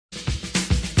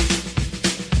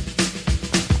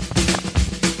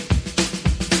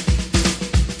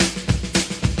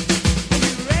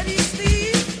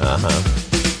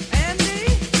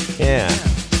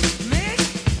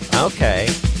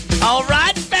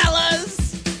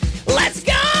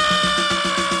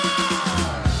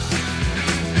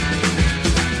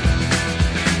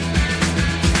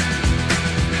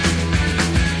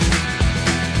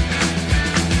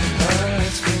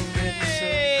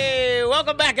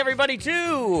everybody,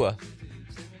 to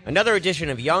another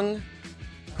edition of Young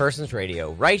Persons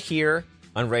Radio, right here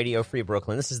on Radio Free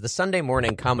Brooklyn. This is the Sunday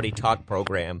morning comedy talk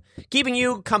program, keeping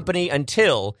you company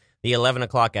until the 11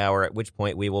 o'clock hour, at which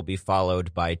point we will be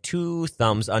followed by Two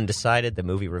Thumbs Undecided, the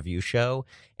movie review show,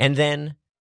 and then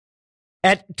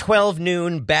at 12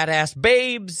 noon, Badass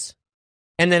Babes,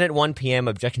 and then at 1 p.m.,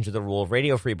 Objection to the Rule,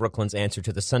 Radio Free Brooklyn's answer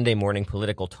to the Sunday morning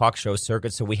political talk show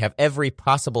circuit, so we have every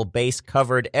possible base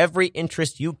covered, every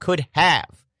interest you could have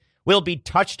will be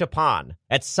touched upon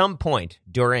at some point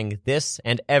during this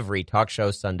and every talk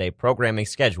show Sunday programming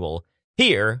schedule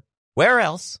here, where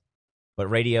else but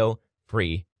Radio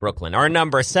Free Brooklyn. Our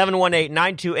number,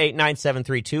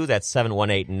 718-928-9732. That's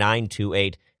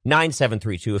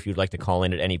 718-928-9732 if you'd like to call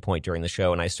in at any point during the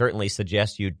show, and I certainly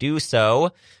suggest you do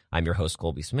so. I'm your host,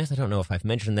 Colby Smith. I don't know if I've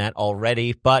mentioned that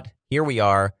already, but here we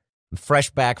are. I'm fresh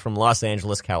back from Los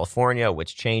Angeles, California,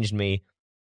 which changed me,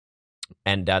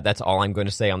 and that's all I'm going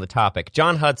to say on the topic.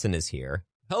 John Hudson is here.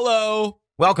 Hello.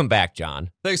 Welcome back, John.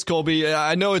 Thanks, Colby.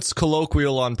 I know it's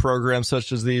colloquial on programs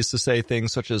such as these to say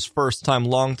things such as first time,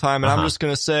 long time, and I'm just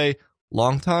going to say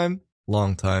long time,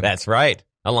 long time. That's right.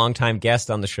 A long-time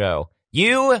guest on the show.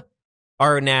 You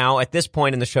are now, at this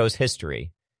point in the show's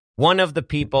history, one of the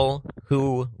people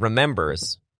who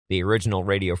remembers the original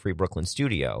Radio Free Brooklyn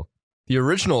studio. The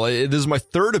original. This is my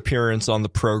third appearance on the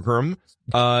program.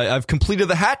 I've completed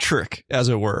the hat trick, as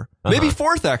it were. Maybe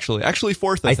fourth, actually. Actually,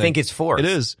 fourth, I think it's fourth. It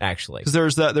is. Actually. Because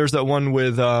there's that one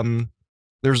with,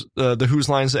 there's the Whose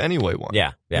Lines Anyway one.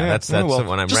 Yeah, that's the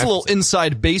one I'm just referencing. A little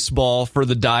inside baseball for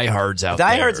the diehards out there.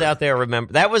 Diehards out there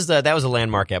remember. That was a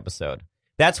landmark episode.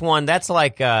 That's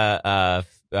like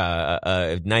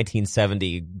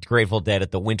 1970 Grateful Dead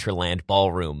at the Winterland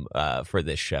Ballroom for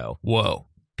this show. Whoa.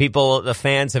 The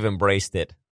fans have embraced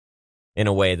it in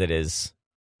a way that is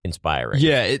inspiring.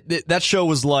 Yeah, that show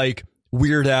was like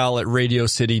Weird Al at Radio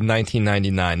City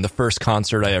 1999, the first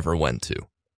concert I ever went to.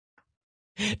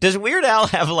 Does Weird Al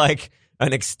have like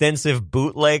an extensive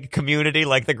bootleg community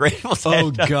like the Grateful Dead?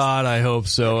 Oh, does? God, I hope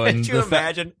so. And Could you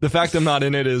imagine? The fact I'm not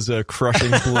in it is a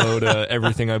crushing blow to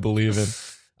everything I believe in.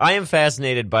 I am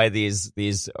fascinated by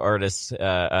these artists,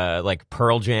 like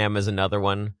Pearl Jam is another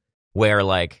one, where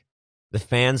like the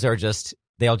fans are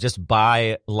they'll just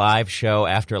buy live show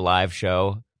after live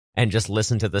show and just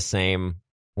listen to the same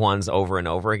ones over and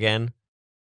over again.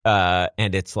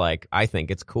 And it's like, I think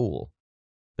it's cool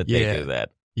that they do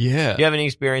that. Yeah. Do you have any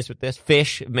experience with this?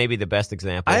 Fish, maybe the best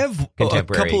example. I have a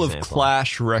couple of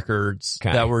Clash records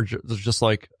that were just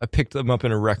like, I picked them up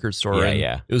in a record store.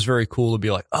 Yeah. It was very cool to be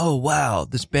like, oh, wow,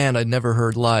 this band I'd never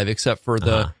heard live except for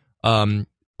the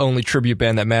only tribute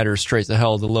band that matters, Straight to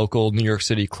Hell, the local New York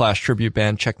City Clash tribute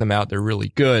band. Check them out. They're really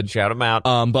good. Shout them out.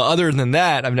 But other than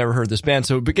that, I've never heard this band.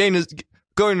 So it began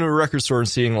going to a record store and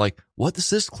seeing like, what is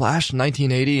this, Clash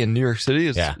 1980 in New York City?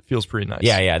 It feels pretty nice.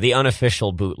 Yeah. The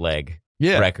unofficial bootleg.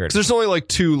 Record. Because there's only like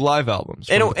 2 live albums.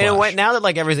 And now that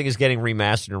like everything is getting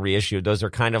remastered and reissued, those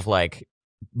are kind of like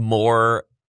more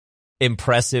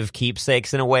impressive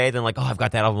keepsakes in a way than like, oh, I've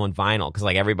got that album on vinyl, because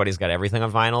like everybody's got everything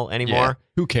on vinyl anymore. Yeah,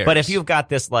 who cares? But if you've got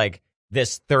this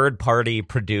third party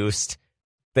produced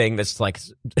thing that's like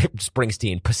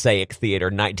Springsteen, Passaic Theater,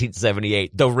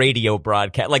 1978, the radio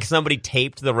broadcast, like somebody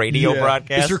taped the radio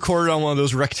broadcast. It's recorded on one of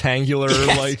those rectangular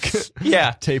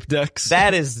tape decks.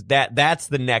 That's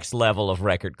the next level of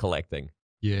record collecting.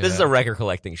 Yeah. This is a record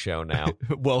collecting show now.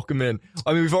 Welcome in.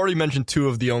 I mean, we've already mentioned 2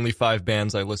 of the only 5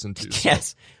 bands I listen to. So.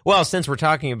 Yes. Well, since we're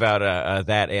talking about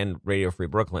that and Radio Free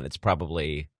Brooklyn, it's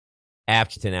probably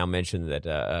apt to now mention that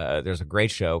there's a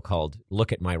great show called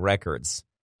Look at My Records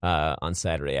on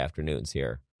Saturday afternoons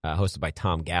here, hosted by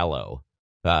Tom Gallo.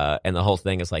 And the whole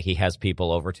thing is like he has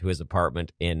people over to his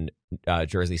apartment in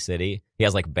Jersey City. He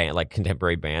has like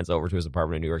contemporary bands over to his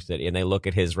apartment in New York City, and they look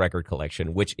at his record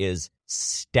collection, which is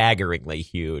staggeringly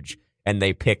huge, and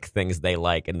they pick things they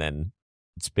like and then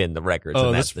spin the records. Oh,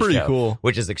 and that's pretty cool.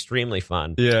 Which is extremely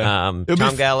fun. Yeah. Tom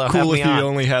Gallo, cool if you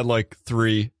only had like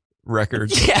 3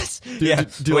 records. Yes. Do you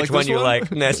Which like one you one? like?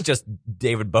 And that's just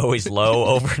David Bowie's Low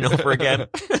over and over again.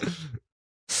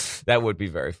 That would be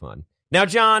very fun. Now,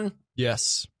 John.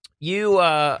 Yes. You,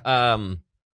 where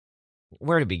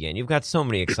to begin? You've got so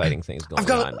many exciting things going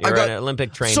on. You're an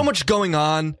Olympic trainer. So much going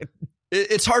on.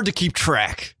 It's hard to keep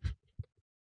track.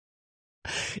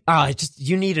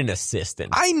 You need an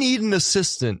assistant. I need an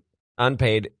assistant.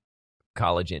 Unpaid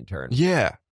college intern.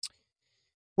 Yeah.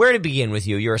 Where to begin with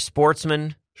you? You're a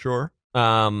sportsman. Sure.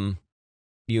 You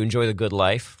enjoy the good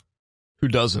life. Who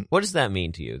doesn't? What does that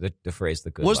mean to you, the phrase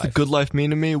the good life? What does the good life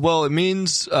mean to me? Well, it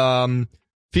means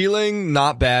Feeling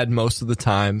not bad most of the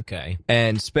time. Okay.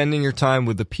 And spending your time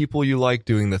with the people you like,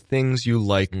 doing the things you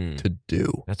like to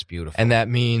do. That's beautiful. And that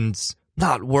means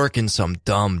not working some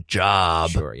dumb job.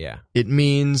 Sure, yeah. It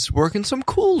means working some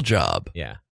cool job.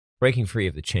 Yeah. Breaking free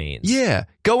of the chains. Yeah.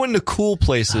 Going to cool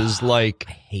places like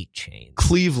I hate chains.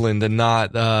 Cleveland and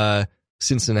not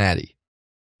Cincinnati.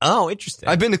 Oh, interesting.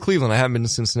 I've been to Cleveland. I haven't been to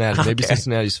Cincinnati. Maybe Okay.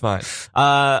 Cincinnati's fine.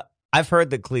 I've heard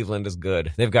that Cleveland is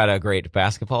good. They've got a great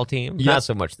basketball team. Yep. Not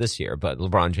so much this year, but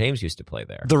LeBron James used to play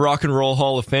there. The Rock and Roll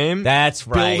Hall of Fame. That's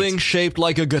right. Building shaped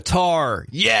like a guitar.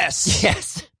 Yes.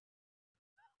 Yes.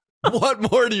 What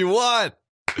more do you want?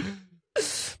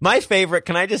 My favorite,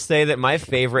 can I just say that my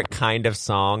favorite kind of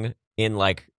song in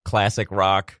like classic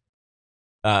rock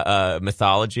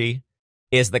mythology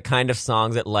is the kind of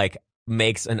song that like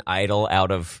makes an idol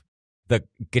out of the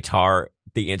guitar,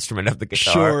 the instrument of the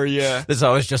guitar. Sure, yeah. There's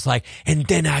always just like, and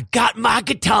then I got my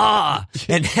guitar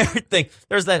and everything.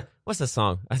 There's that, what's the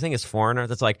song? I think it's Foreigner.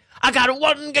 That's like, I got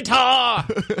one guitar.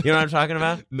 You know what I'm talking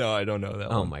about? No, I don't know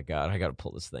that Oh one. my God. I got to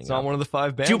pull this thing It's up. not one of the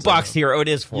 5 bands. Jukebox Hero. It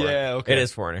is Foreigner. Yeah, okay. It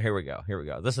is Foreigner. Here we go. Here we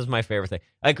go. This is my favorite thing.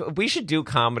 Like, we should do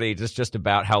comedy just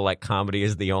about how like comedy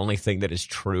is the only thing that is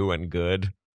true and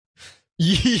good.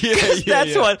 Yeah,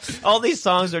 That's what all these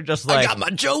songs are just like. I got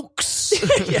my jokes.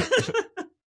 Yeah.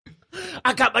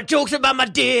 I got my jokes about my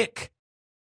dick.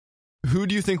 Who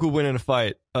do you think will win in a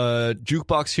fight? A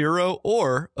Jukebox Hero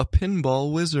or a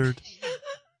Pinball Wizard?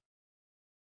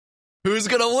 Who's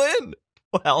gonna win?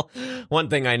 Well, one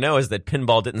thing I know is that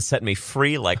pinball didn't set me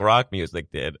free like rock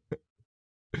music did.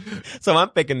 So I'm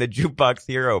picking the Jukebox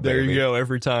Hero, baby. There you go,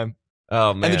 every time.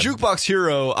 Oh, man. And the Jukebox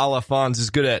Hero, a la Fonz, is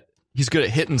good at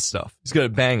hitting stuff. He's good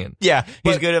at banging. Yeah, he's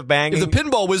But good at banging. If the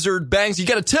Pinball Wizard bangs, you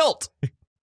get a tilt.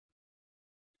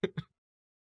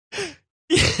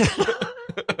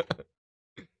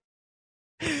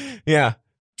 Yeah.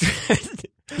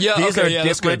 Yeah, These okay, are yeah,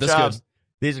 that's different good, that's jobs. good.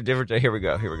 These are different. Here we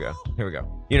go. Here we go. Here we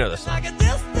go. You know this song. Like a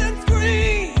distant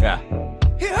scream. Yeah.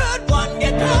 He heard one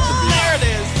guitar. There it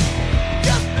is.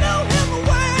 Just blew him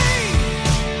away.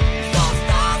 Saw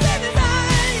stars in his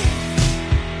eyes.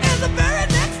 And the very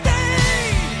next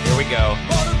day, Here we go.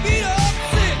 bought a beat up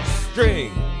 6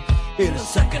 String. in a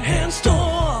secondhand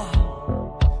store.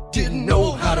 Didn't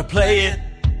know how to play it,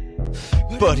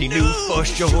 But he knew for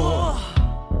sure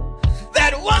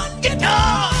that one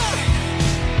guitar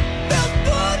felt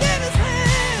good in his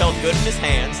hand. felt good in his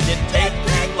hands. Didn't take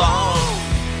too long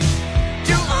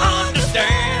to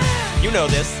understand. You know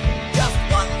this. Just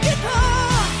one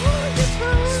guitar,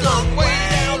 somewhere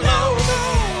down low,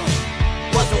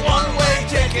 Was a one-way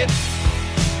ticket.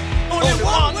 Only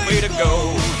one way to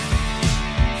go.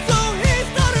 So he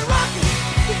started rocking.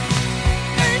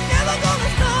 Ain't never gonna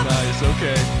stop. Nice,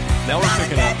 okay. Now we're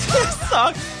picking up. This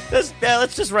song.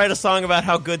 Let's just write a song about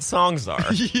how good songs are.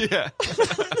 Yeah.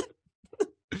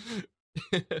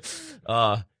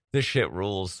 This shit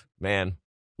rules, man.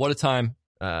 What a time.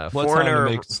 What time to Foreigner,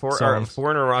 make songs.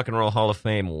 Foreigner Rock and Roll Hall of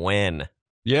Fame. When?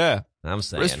 Yeah. I'm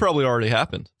saying It's probably already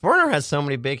happened. Foreigner has so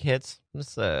many big hits.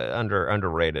 It's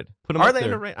underrated. Put 'em Are up they there.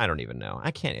 underrated? I don't even know.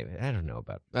 I can't even. I don't know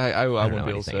about. I don't wouldn't know be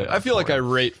able to anything say it. about I feel like I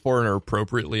Foreigner. rate Foreigner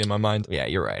appropriately in my mind. Yeah,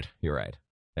 you're right. You're right.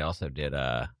 They also did.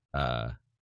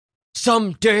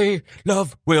 Someday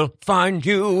love will find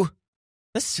you.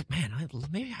 This man,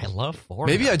 maybe I love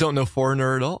Foreigner. Maybe I don't know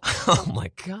Foreigner at all. Oh my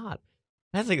God.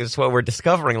 I think it's what we're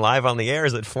discovering live on the air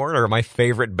is that Foreigner are my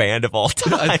favorite band of all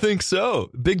time. I think so.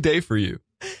 Big day for you.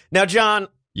 Now, John,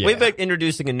 Yeah. we've been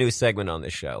introducing a new segment on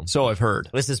this show. So I've heard.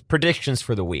 This is predictions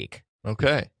for the week.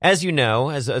 Okay. As you know,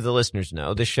 as the listeners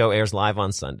know, this show airs live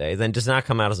on Sunday, then does not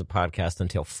come out as a podcast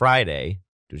until Friday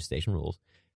due to station rules.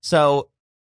 So,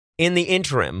 in the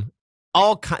interim,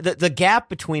 the gap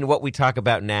between what we talk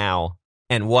about now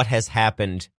and what has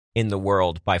happened in the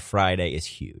world by Friday is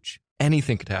huge.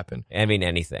 Anything could happen. I mean,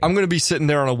 anything. I'm going to be sitting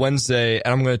there on a Wednesday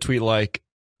and I'm going to tweet like,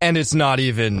 and it's not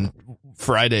even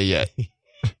Friday yet.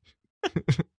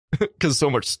 Because so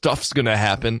much stuff's going to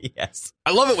happen. Yes.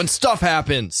 I love it when stuff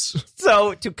happens.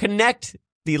 So to connect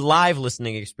the live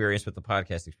listening experience with the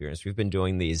podcast experience, we've been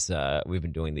doing these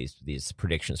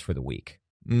predictions for the week.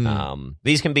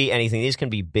 These can be anything. These can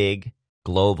be big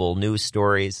global news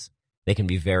stories. They can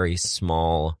be very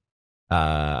small.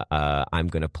 I'm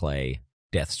going to play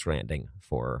Death Stranding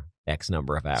for X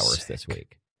number of hours Sick. this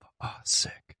week. Oh,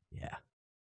 sick. Yeah.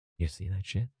 You see that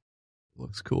shit?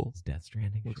 Looks cool. It's Death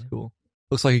Stranding. Looks shit. cool.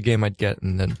 Looks like a game I'd get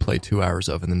and then play 2 hours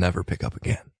of and then never pick up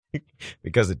again.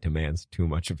 Because it demands too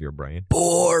much of your brain.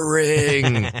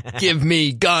 Boring. Give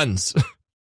me guns.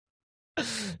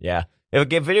 Yeah. If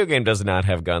a video game does not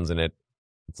have guns in it,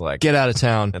 it's like, Get out of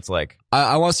town. it's like,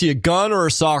 I want to see a gun or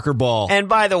a soccer ball. and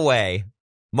by the way,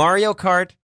 Mario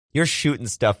Kart, you're shooting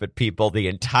stuff at people the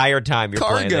entire time you're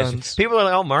Car playing guns. this. People are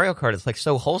like, oh, Mario Kart, it's like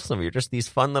so wholesome. You're just these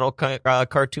fun little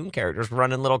cartoon characters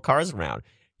running little cars around.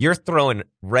 You're throwing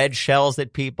red shells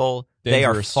at people. They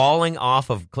are Dangerous. falling off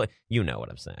of you know what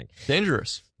I'm saying.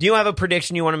 Dangerous. Do you have a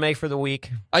prediction you want to make for the week?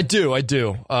 I do.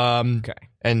 Okay,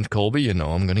 And Colby, you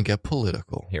know I'm going to get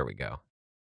political. here we go.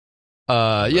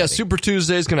 Yeah, ready. Super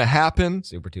Tuesday is going to happen.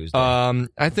 Super Tuesday.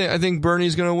 I think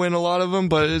Bernie's going to win a lot of them,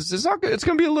 but it's not. It's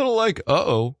going to be a little like,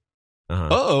 oh,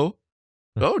 Joe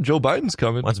Biden's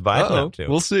coming. What's Biden Uh-oh. up to?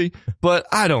 We'll see, but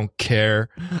I don't care.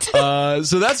 So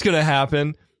that's going to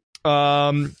happen.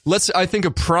 I think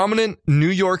a prominent New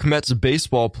York Mets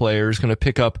baseball player is going to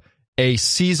pick up a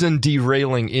season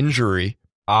derailing injury.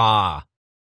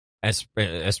 As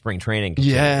spring training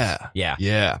continues.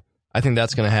 Yeah. I think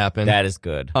that's going to happen. That is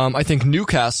good. I think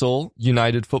Newcastle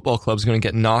United Football Club is going to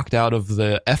get knocked out of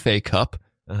the FA Cup.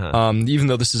 Even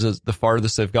though this is the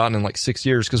farthest they've gotten in like 6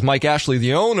 years, because Mike Ashley,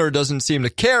 the owner, doesn't seem to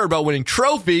care about winning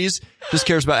trophies, just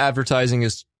cares about advertising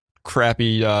his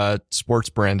crappy sports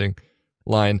branding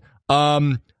line.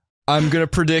 I'm going to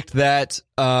predict that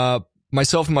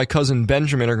myself and my cousin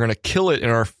Benjamin are going to kill it in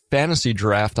our fantasy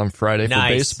draft on Friday for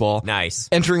baseball. Nice.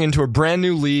 Entering into a brand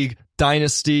new league,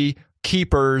 Dynasty,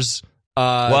 Keepers.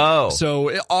 Whoa.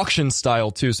 So auction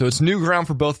style too. So it's new ground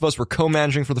for both of us. We're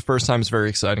co-managing for the first time. It's very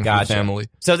exciting for the family.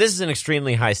 So this is an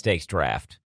extremely high stakes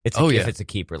draft. If it's a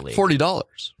keeper league. $40.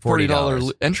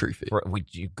 $40 entry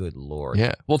fee. Good Lord.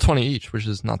 Yeah. Well, 20 each, which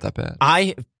is not that bad.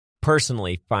 I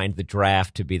personally find the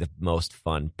draft to be the most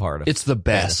fun part of It's the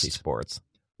fantasy best. sports.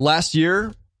 Last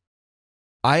year,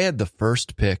 I had the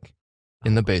first pick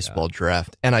in the baseball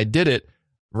draft, and I did it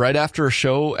right after a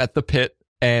show at the pit,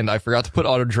 and I forgot to put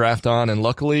auto draft on, and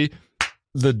luckily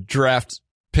the draft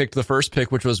picked the first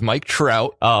pick, which was Mike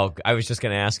Trout. Oh, I was just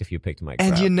going to ask if you picked Mike And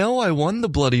Trout. you know I won the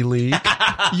bloody league.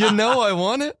 You know I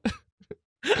won it.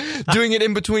 Doing it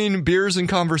in between beers and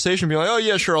conversation, being like, oh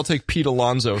yeah, sure, I'll take Pete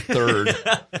Alonso third.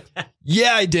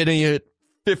 Yeah, I did. And he hit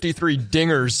 53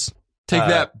 dingers. Take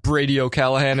that, Brady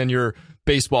O'Callahan, and your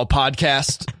baseball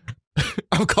podcast.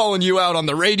 I'm calling you out on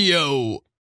the radio.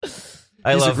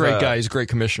 He's a great guy. He's a great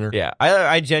commissioner. Yeah,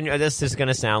 I genuinely. This is going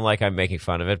to sound like I'm making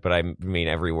fun of it, but I mean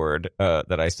every word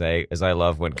that I say. Is I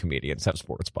love when comedians have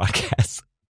sports podcasts.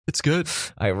 It's good.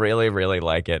 I really, really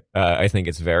like it. I think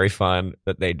it's very fun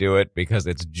that they do it because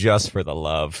it's just for the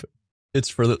love. It's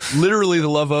for literally the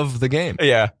love of the game.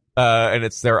 Yeah.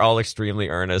 And they're all extremely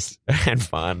earnest and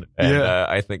fun. And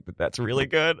I think that's really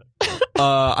good.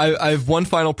 I have one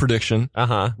final prediction,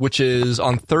 Uh-huh. which is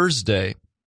on Thursday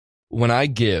when I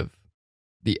give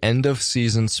the end of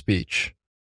season speech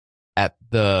at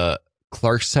the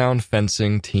Clarkstown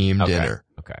fencing team dinner.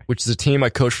 Okay. Which is a team I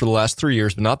coached for the last 3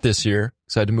 years, but not this year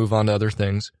because I had to move on to other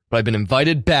things. But I've been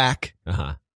invited back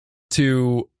Uh-huh.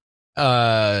 to,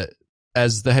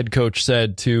 as the head coach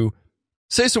said, to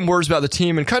say some words about the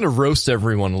team and kind of roast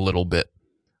everyone a little bit.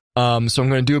 So I'm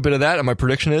going to do a bit of that, and my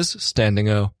prediction is standing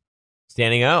O.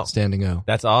 Standing O. Standing O.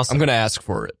 That's awesome. I'm going to ask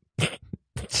for it.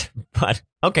 But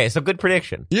okay, so good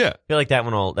prediction. Yeah. I feel like that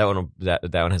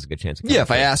one has a good chance of coming Yeah,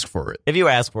 if I true. ask for it. If you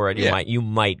ask for it, Yeah. you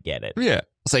might get it. Yeah.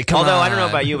 It's like, come Although on. I don't know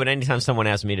about you, but anytime someone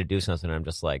asks me to do something, I'm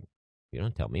just like, you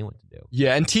don't tell me what to do.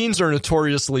 Yeah, and teens are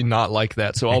notoriously not like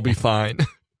that, so I'll be fine.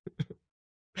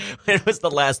 When was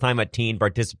the last time a teen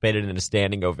participated in a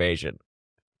standing ovation?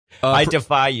 Uh, I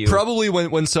defy you. Probably when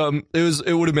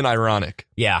it would have been ironic.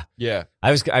 Yeah. Yeah.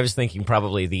 I was thinking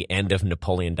probably the end of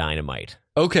Napoleon Dynamite.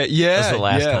 Okay, yeah. That was the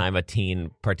last yeah. time a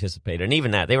teen participated. And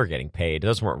even that, they were getting paid.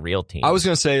 Those weren't real teens. I was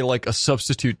going to say like a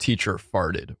substitute teacher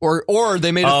farted. Or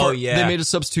they made they made a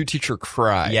substitute teacher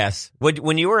cry. Yes.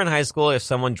 When you were in high school, if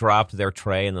someone dropped their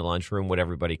tray in the lunchroom, would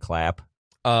everybody clap?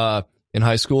 In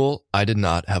high school, I did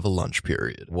not have a lunch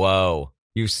period. Whoa.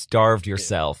 You starved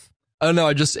yourself. Oh no,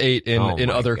 I just ate in Oh, my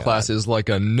other God. classes like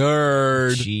a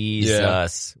nerd.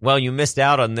 Jesus. Well, you missed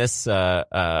out on this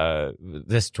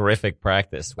this terrific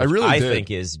practice, which I really did. think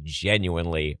is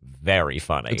genuinely very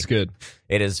funny. It's good.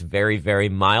 It is very, very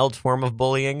mild form of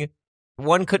bullying.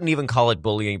 One couldn't even call it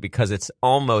bullying because it's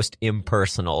almost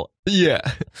impersonal. Yeah.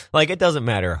 Like, it doesn't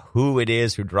matter who it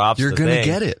is who drops You're the going to thing.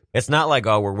 get it. It's not like,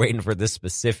 oh, we're waiting for this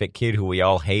specific kid who we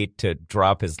all hate to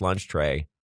drop his lunch tray.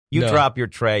 You No. drop your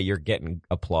tray, you're getting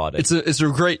applauded. It's a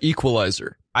great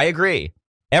equalizer. I agree.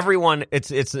 Everyone,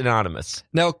 it's anonymous.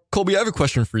 Now, Colby, I have a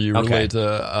question for you Okay. related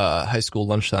to high school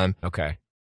lunchtime. Okay.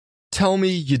 Tell me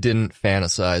you didn't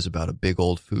fantasize about a big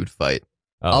old food fight.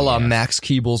 Oh, a la yeah. Max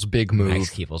Keeble's big move.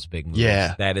 Max Keeble's big move.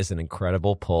 Yeah. That is an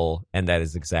incredible pull, and that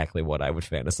is exactly what I would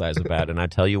fantasize about. And I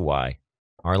tell you why.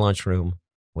 Our lunchroom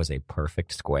was a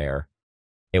perfect square.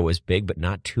 It was big, but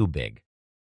not too big.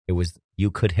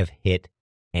 You could have hit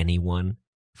anyone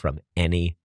from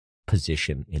any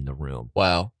position in the room.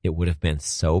 Wow. It would have been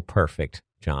so perfect,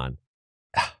 John.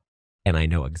 And I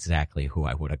know exactly who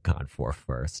I would have gone for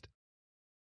first.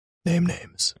 Name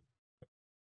names.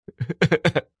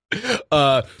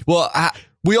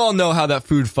 We all know how that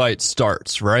food fight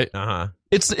starts, right? Uh-huh.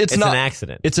 It's It's not an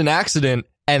accident. It's an accident,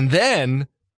 and then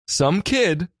some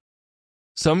kid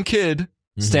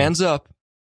stands up,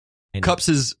 And- cups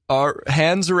his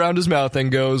hands around his mouth,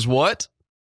 and goes, "What?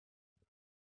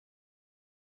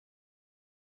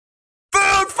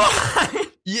 Food fight!"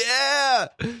 Yeah.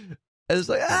 And it's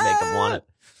like, Make him want it.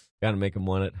 Gotta make him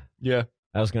want it. Yeah.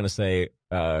 I was going to say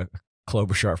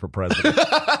Klobuchar for president.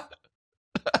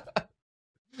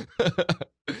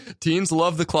 Teens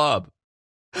love the club.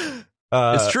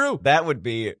 It's true. That would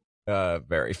be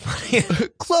very funny.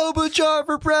 Klobuchar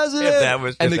for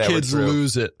president. And the kids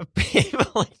lose it.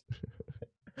 People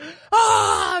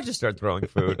just start throwing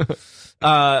food.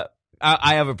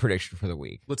 I have a prediction for the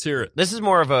week. Let's hear it. This is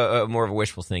more of a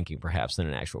wishful thinking, perhaps, than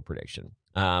an actual prediction.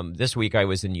 This week I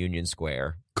was in Union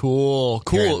Square. Cool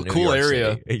here in New York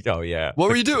area. City. Oh yeah. What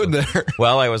were you doing there?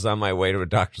 Well, I was on my way to a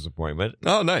doctor's appointment.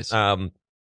 Oh, nice.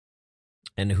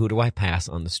 And who do I pass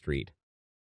on the street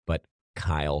but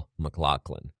Kyle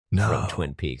MacLachlan from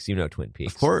Twin Peaks? You know Twin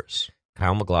Peaks. Of course.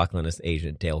 Kyle MacLachlan is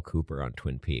Agent Dale Cooper on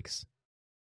Twin Peaks.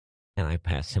 And I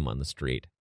passed him on the street,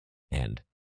 and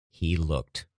he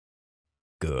looked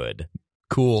good.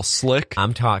 Cool. Slick.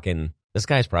 I'm talking, this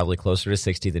guy's probably closer to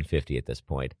 60 than 50 at this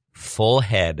point. Full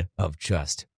head of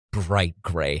just bright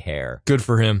gray hair. Good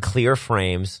for him. Clear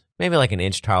frames, maybe like an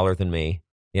inch taller than me,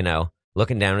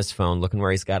 looking down his phone, looking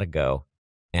where he's got to go.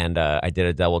 And I did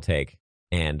a double take,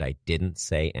 and I didn't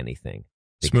say anything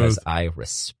because Smooth. I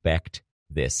respect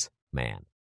this man.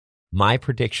 My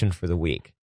prediction for the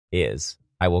week is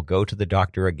I will go to the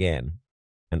doctor again,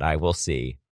 and I will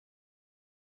see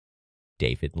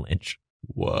David Lynch.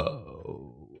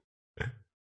 Whoa.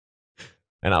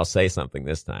 And I'll say something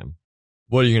this time.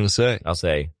 What are you going to say? I'll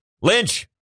say, Lynch,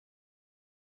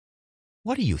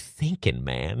 what are you thinking,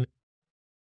 man?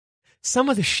 Some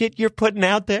of the shit you're putting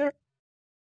out there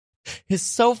is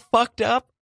so fucked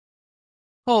up.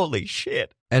 Holy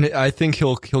shit. And I think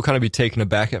he'll kind of be taken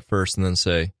aback at first and then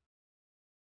say,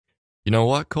 "You know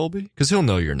what, Colby?" Because he'll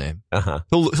know your name. Uh-huh.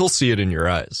 He'll see it in your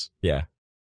eyes. Yeah.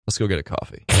 Let's go get a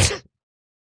coffee.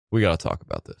 We got to talk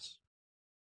about this.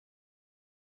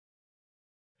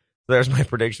 There's my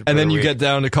prediction. And for then the you week. get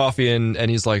down to coffee and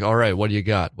he's like, "All right, what do you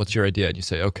got? What's your idea?" And you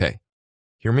say, "Okay,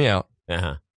 hear me out.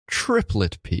 Uh-huh.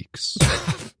 Triplet peaks."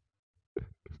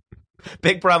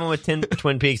 Big problem with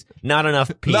Twin Peaks. Not enough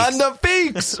peaks. Not enough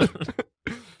peaks. Get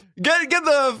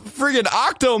the friggin'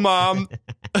 Octomom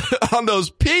on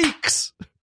those peaks.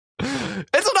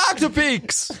 It's an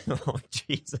Octopeaks. Oh,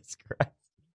 Jesus Christ.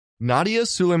 Nadia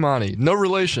Soleimani. No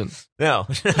relation. No,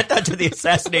 not to the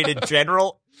assassinated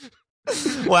general.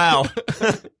 Wow.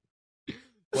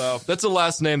 Wow. That's a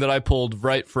last name that I pulled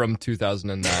right from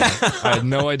 2009. I had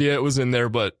no idea it was in there,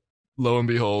 but lo and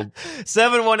behold.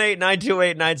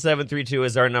 718-928-9732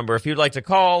 is our number. If you'd like to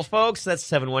call, folks, that's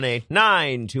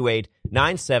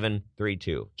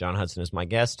 718-928-9732. John Hudson is my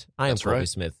guest. I am That's Colby right.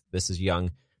 Smith. This is Young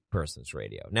Persons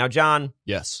Radio. Now, John,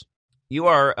 Yes. you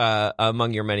are,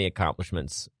 among your many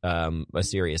accomplishments, a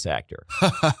serious actor.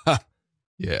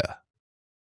 Yeah.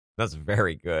 That's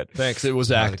very good. Thanks. It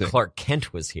was acting. Clark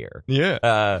Kent was here.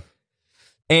 Yeah.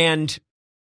 And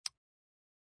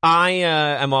I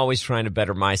am always trying to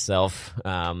better myself.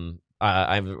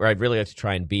 I'd really like to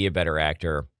try and be a better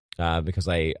actor because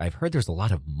I've heard there's a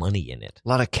lot of money in it. A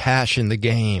lot of cash in the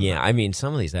game. Yeah, I mean,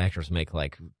 some of these actors make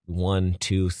like $1,000,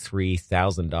 $2,000,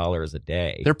 $3,000 a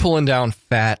day. They're pulling down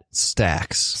fat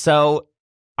stacks. So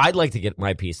I'd like to get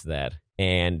my piece of that.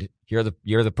 And you're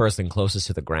the person closest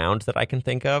to the ground that I can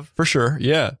think of. For sure.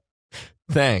 Yeah.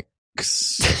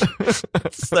 Thanks.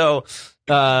 So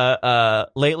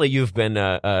lately you've been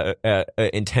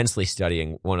intensely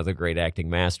studying one of the great acting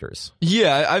masters.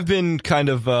 Yeah, I've been kind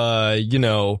of, Ra's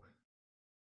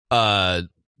al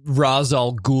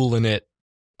Ghul in it,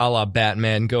 a la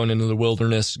Batman, going into the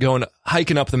wilderness,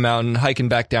 hiking up the mountain, hiking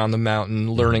back down the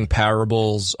mountain, learning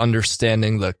parables,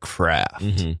 understanding the craft.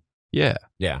 Mm-hmm. Yeah.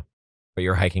 Yeah. But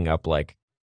you're hiking up like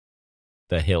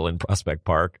the hill in Prospect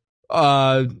Park.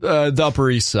 The Upper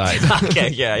East Side.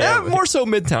 Okay, yeah. More so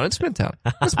Midtown. It's Midtown.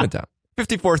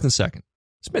 54th and 2nd.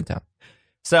 It's Midtown.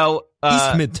 So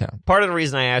East Midtown. part of the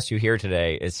reason I asked you here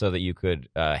today is so that you could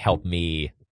help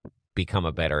me become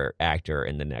a better actor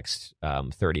in the next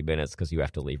 30 minutes because you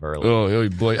have to leave early. Oh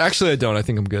boy. Actually, I don't. I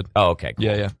think I'm good. Oh, okay. Cool.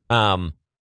 Yeah.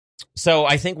 So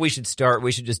I think we should start.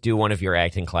 We should just do one of your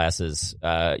acting classes.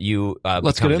 You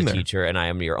Let's become get in the there. teacher, and I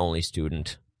am your only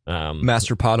student.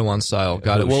 Master Padawan style.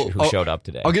 Got it. Well, who showed up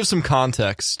today? I'll give some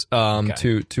context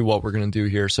to what we're going to do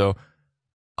here. So,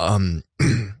 right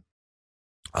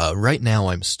now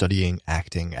I'm studying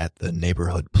acting at the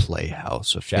Neighborhood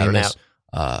Playhouse, a Shout it famous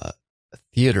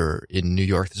theater in New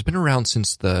York that's been around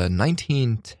since the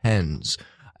 1910s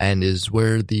and is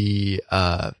where the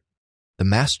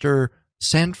master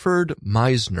Sanford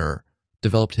Meisner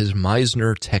developed his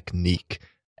Meisner technique.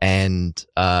 And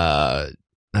I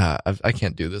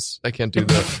can't do this. I can't do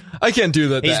that. I can't do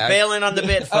that. He's bailing on the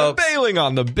bit, I'm folks. bailing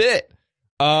on the bit.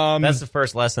 That's the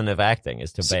first lesson of acting,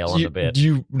 is to bail on the bit.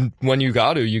 When you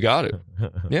got to.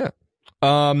 Yeah.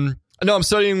 No, I'm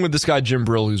studying with this guy, Jim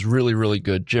Brill, who's really, really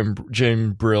good. Jim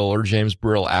Brill or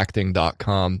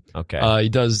JamesBrillActing.com. Okay.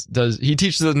 He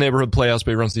teaches at the Neighborhood Playhouse,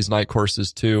 but he runs these night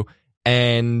courses too.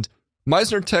 And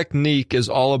Meisner technique is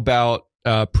all about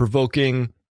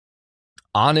provoking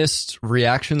honest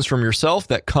reactions from yourself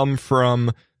that come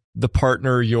from the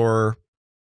partner you're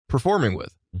performing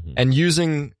with, and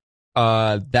using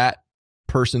that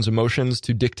person's emotions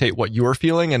to dictate what you're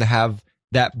feeling and have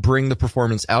that bring the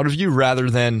performance out of you, rather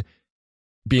than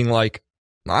being like,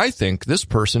 I think this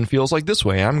person feels like this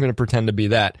way, I'm going to pretend to be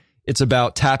that. It's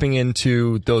about tapping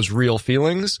into those real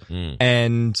feelings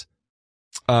and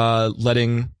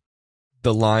letting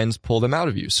the lines pull them out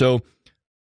of you. So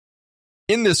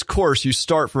in this course, you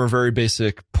start from a very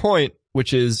basic point,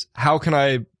 which is, how can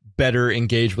I better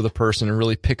engage with a person and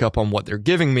really pick up on what they're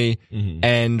giving me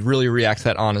and really react to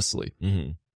that honestly.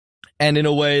 And in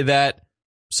a way that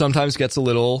sometimes gets a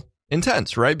little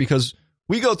intense, right? Because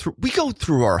we go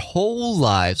through our whole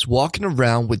lives walking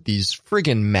around with these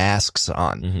friggin' masks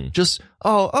on. Just,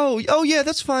 oh yeah,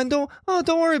 that's fine. Don't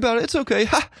worry about it. It's okay.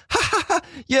 Ha ha ha ha.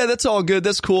 Yeah, that's all good.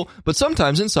 That's cool. But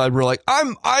sometimes inside we're like,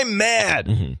 I'm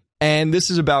mad. And this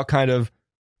is about kind of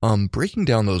breaking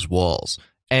down those walls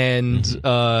and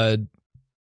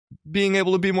being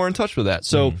able to be more in touch with that.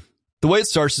 So the way it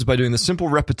starts is by doing the simple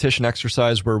repetition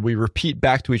exercise where we repeat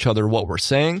back to each other what we're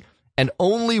saying, and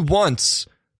only once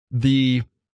the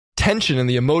tension and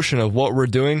the emotion of what we're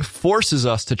doing forces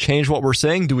us to change what we're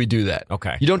saying do we do that.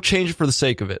 Okay. You don't change it for the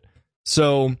sake of it.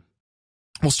 So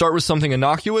we'll start with something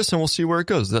innocuous and we'll see where it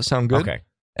goes. Does that sound good? Okay.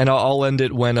 And I'll end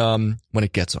it when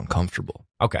it gets uncomfortable.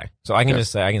 Okay. So I can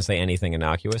just say anything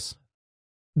innocuous.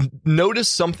 Notice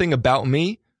something about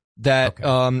me that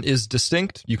is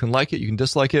distinct. You can like it, you can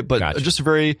dislike it, but just a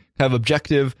very kind of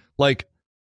objective. Like,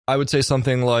 I would say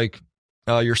something like,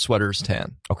 your sweater's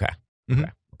tan. Okay. Okay.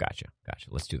 Gotcha.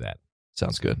 Let's do that.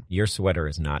 Sounds good. Your sweater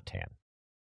is not tan.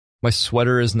 My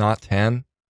sweater is not tan?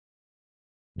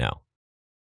 No.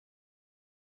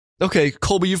 Okay,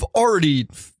 Colby, you've already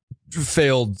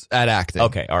failed at acting.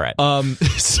 Okay, all right.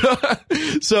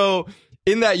 So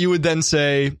in that you would then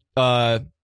say,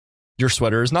 your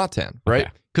sweater is not tan, right?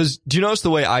 Because do you notice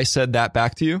the way I said that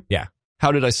back to you? Yeah.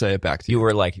 How did I say it back to you? You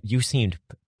were like, you seemed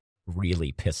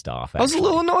really pissed off. I was a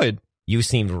little annoyed. You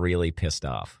seemed really pissed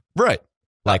off. Right.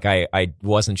 Like I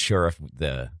wasn't sure if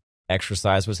the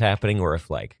exercise was happening or if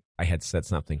like I had said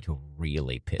something to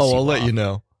really piss you off. I'll let you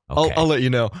know. Okay. I'll let you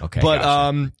know. Okay. But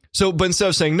gotcha. But instead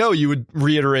of saying no, you would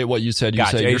reiterate what you said. You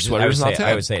Gotcha. say your sweater is not tan.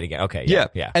 I would say it again. Okay. Yeah.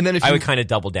 Yeah. And then if I would kind of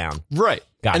double down. Right.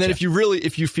 Gotcha. And then if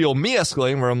you feel me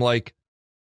escalating, where I'm like,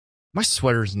 my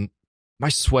sweater's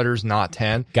not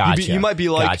tan. Gotcha. You might be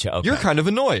like, Gotcha. Okay. you're kind of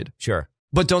annoyed. Sure.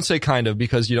 But don't say kind of,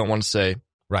 because you don't want to say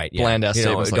right. Yeah. bland ass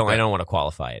statements like that. I don't want to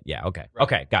qualify it. Yeah. Okay. Right.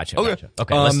 Okay. Gotcha. Okay. Gotcha.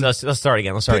 Okay. Let's start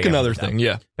again. Pick another thing.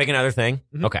 Yeah. Pick another thing.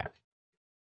 Okay.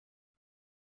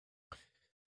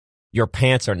 Your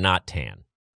pants are not tan.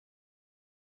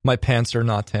 My pants are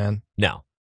not tan. No,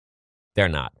 they're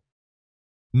not.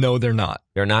 No, they're not.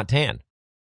 They're not tan.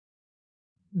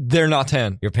 They're not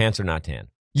tan. Your pants are not tan.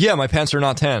 Yeah, my pants are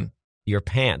not tan. Your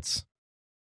pants.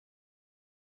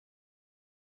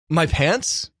 My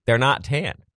pants? They're not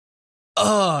tan.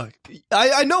 I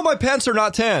know my pants are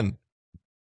not tan.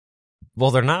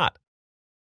 Well, they're not.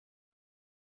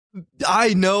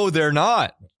 I know they're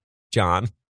not. John.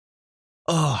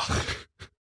 Ugh.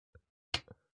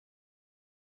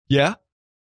 Yeah?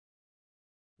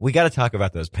 We got to talk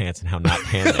about those pants and how not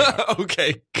tan they are.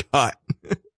 Okay, cut.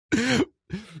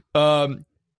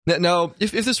 Now,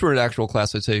 if this were an actual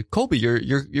class, I'd say, Colby,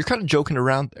 you're kind of joking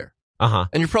around there. Uh-huh.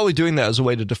 And you're probably doing that as a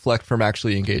way to deflect from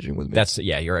actually engaging with me.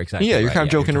 You're exactly Yeah, you're right. kind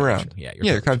of joking around.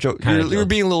 You're kind of joking. You're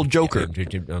being a little joker.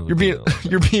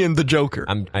 You're being the Joker.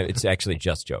 It's actually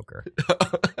just Joker.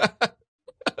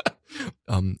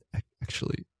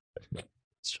 Actually,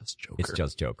 it's just Joker. It's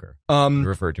just Joker.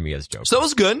 Refer to me as Joker. So that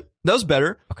was good. That was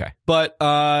better. Okay. But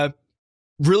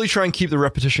really try and keep the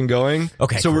repetition going.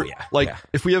 Okay, So cool, we're yeah.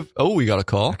 if we have we got a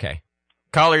call. Okay.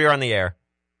 Caller, you're on the air.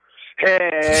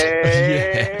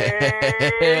 Hey,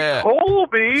 Yeah.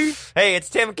 Colby. Hey, it's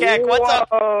Tim Keck. What's up?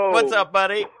 Whoa. What's up,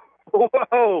 buddy?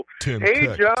 Whoa. Tim Hey,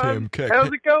 Keck, John. Tim Keck. How's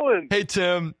it going? Hey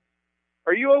Tim.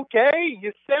 Are you okay?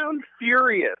 You sound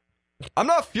furious. I'm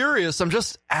not furious. I'm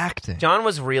just acting. John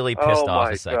was really pissed Oh, off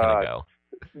my a second God. ago.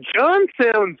 John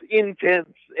sounds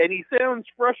intense, and he sounds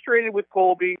frustrated with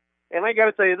Colby. And I got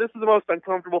to tell you, this is the most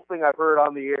uncomfortable thing I've heard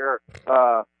on the air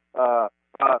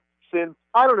since,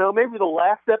 I don't know, maybe the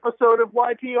last episode of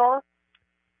YPR.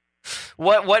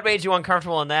 What made you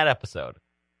uncomfortable in that episode?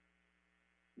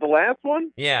 The last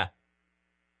one? Yeah.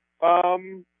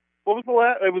 What was the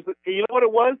last? It was. You know what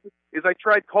it was? Is I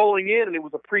tried calling in, and it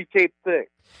was a pre-taped thing.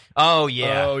 Oh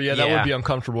yeah. Oh yeah, that would be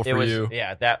uncomfortable It for was, you.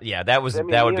 Yeah, that would That be made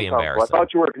me uncomfortable. embarrassing. I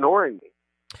thought you were ignoring me.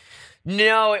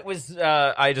 No, it was.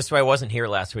 I wasn't here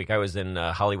last week. I was in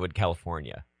Hollywood,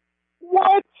 California.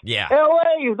 What? Yeah.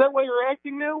 L.A. Is that why you're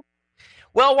acting now?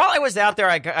 Well, while I was out there,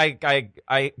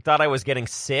 I thought I was getting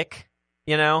sick,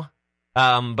 you know,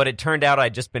 but it turned out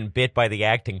I'd just been bit by the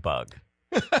acting bug.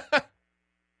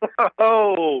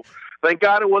 Oh, thank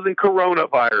God it wasn't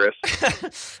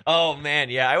coronavirus. Oh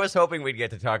man, yeah. I was hoping we'd get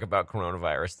to talk about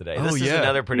coronavirus today. Oh, This is yeah.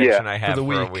 another prediction Yeah. I have For the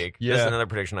for a week. week. Yeah. This is another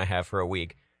prediction I have for a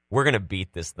week. We're gonna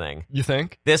beat this thing. You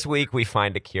think? This week we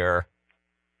find a cure.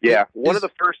 Yeah, one Is- of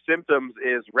the first symptoms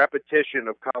is repetition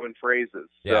of common phrases.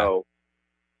 So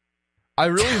I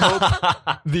really hope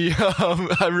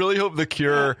I really hope the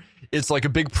cure is like a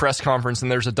big press conference and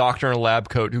there's a doctor in a lab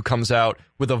coat who comes out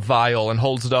with a vial and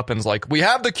holds it up and is like, "We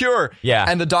have the cure." Yeah.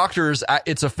 And the doctor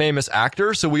it's a famous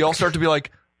actor, so we all start to be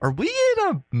like, "Are we in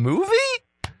a movie?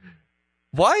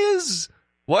 Why is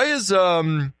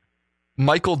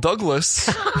Michael Douglas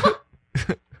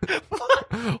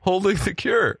holding the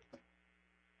cure?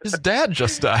 His dad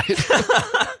just died."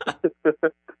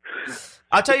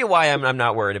 I'll tell you why I'm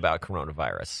not worried about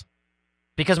coronavirus.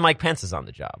 Because Mike Pence is on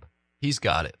the job. He's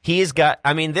got it.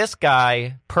 This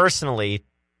guy personally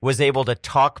was able to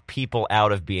talk people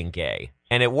out of being gay,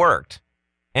 and it worked.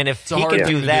 And if a he hard can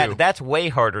thing do to that, do. that's way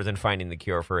harder than finding the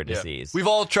cure for a Yeah. disease. We've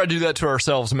all tried to do that to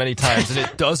ourselves many times, and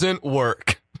it doesn't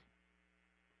work.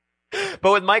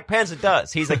 But with Mike Pence, it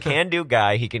does. He's a can-do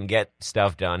guy. He can get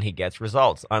stuff done. He gets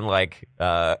results. Unlike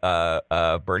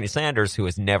Bernie Sanders, who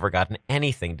has never gotten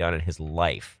anything done in his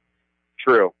life.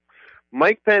 true.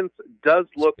 Mike Pence does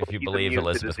look If like you he's believe immune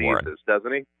Elizabeth to Warren. diseases,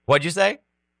 doesn't he? What'd you say?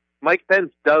 Mike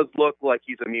Pence does look like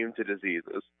he's immune to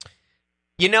diseases.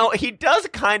 You know, he does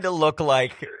kind of look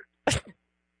like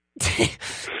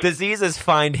diseases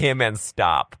find him and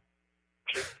stop.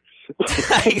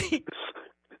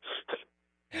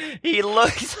 He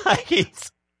looks like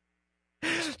he's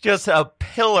just a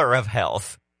pillar of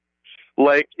health.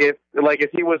 Like if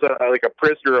he was a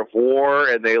prisoner of war,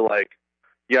 and they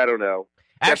I don't know.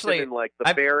 kept Actually, him in the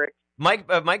I- barracks.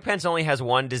 Mike Pence only has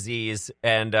one disease,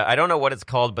 and I don't know what it's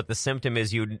called, but the symptom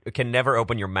is you can never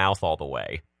open your mouth all the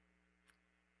way.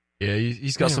 Yeah,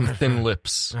 he's got some thin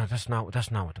lips. No, that's not what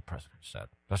the president said.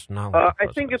 That's not. What I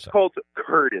the think president it's said. called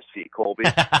courtesy, Colby.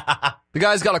 The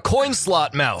guy's got a coin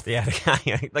slot mouth. Yeah,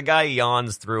 the guy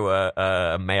yawns through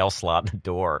a mail slot in the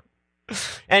door.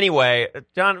 Anyway,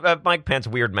 Mike Pence,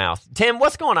 weird mouth. Tim,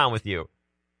 what's going on with you?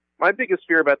 My biggest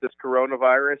fear about this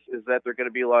coronavirus is that they're going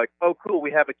to be like, oh, cool,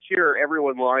 we have a cure.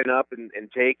 Everyone line up and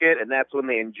take it. And that's when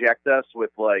they inject us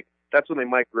with, that's when they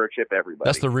microchip everybody.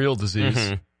 That's the real disease.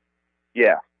 Mhm.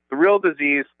 Yeah. The real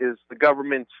disease is the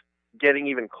government getting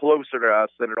even closer to us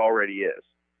than it already is.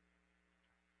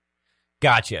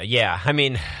 Gotcha. Yeah, I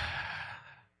mean,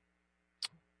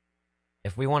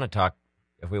 if we want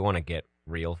to get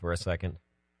real for a second,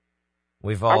 I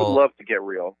would love to get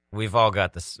real. we've all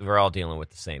got this. We're all dealing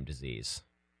with the same disease,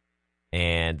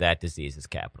 and that disease is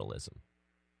capitalism.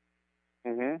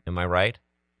 Hmm. Am I right?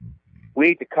 We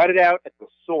need to cut it out at the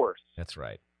source. That's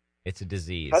right. It's a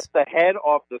disease. Cut the head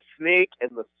off the snake,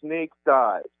 and the snake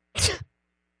dies. Spin,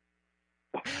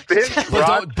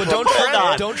 rock, But don't Hold tread.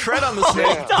 on. Don't tread on the Hold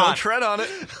snake. on. Don't tread on it.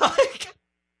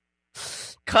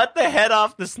 Cut the head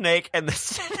off the snake, and the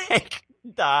snake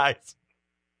dies.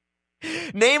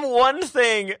 Name one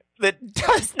thing that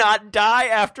does not die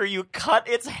after you cut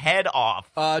its head off.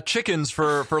 Chickens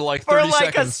for like For 30 like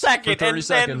seconds. a second, For 30 and then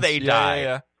seconds. they Yeah, die. yeah,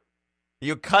 yeah.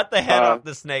 You cut the head off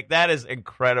the snake. That is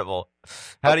incredible.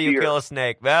 How do you deer. kill a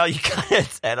snake? Well, you cut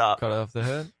its head off. Cut off the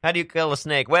head. How do you kill a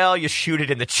snake? Well, you shoot it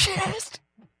in the chest.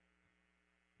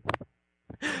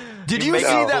 Did You you make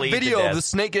see it that bleed to video death. of the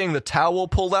snake getting the towel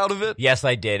pulled out of it? Yes,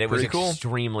 I did. It was Pretty cool.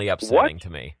 extremely upsetting to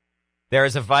me. There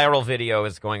is a viral video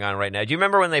that's going on right now. Do you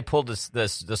remember when they pulled the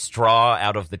straw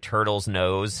out of the turtle's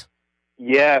nose?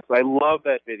 Yes, I love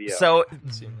that video. So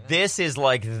this is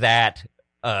like that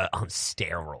on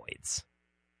steroids.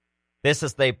 This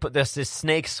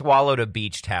snake swallowed a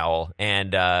beach towel,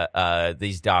 and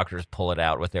these doctors pull it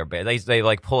out with their they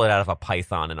like pull it out of a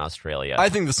python in Australia. I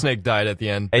think the snake died at the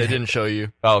end. They didn't show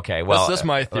you. Okay, well, that's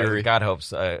my theory. God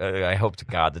hopes. I hope to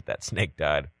God that snake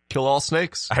died. Kill all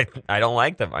snakes. I don't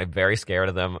like them. I'm very scared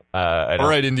of them. All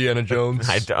right, Indiana Jones.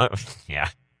 I don't. Yeah,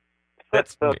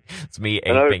 that's me. It's me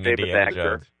Another aping famous Indiana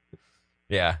actor. Jones.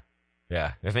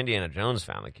 Yeah. If Indiana Jones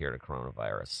found the cure to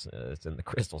coronavirus, it's in the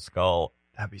crystal skull.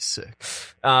 That'd be sick.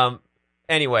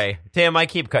 Anyway, Tim, I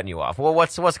keep cutting you off. Well,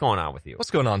 what's going on with you?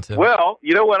 What's going on, Tim? Well,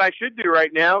 you know what I should do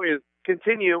right now is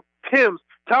continue Tim's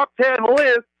top 10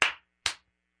 list.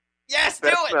 Yes, do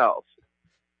That it. smells.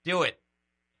 Do it.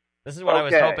 This is what I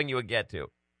was Okay. hoping you would get to.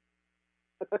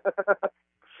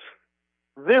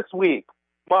 This week,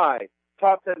 my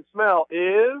top 10 smell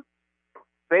is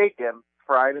bacon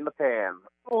fried in the pan.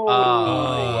 Ooh, Oh,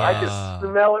 I yes.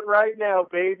 can smell it right now,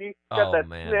 baby. Got Oh, that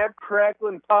man. snap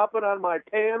crackling popping on my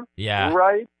pan Yeah.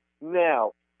 right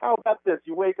now. How about this?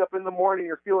 You wake up in the morning,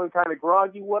 you're feeling kind of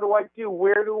groggy. What do?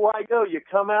 Where do I go? You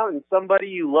come out and somebody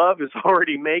you love is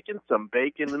already making some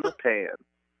bacon in the pan.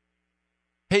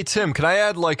 Hey, Tim, can I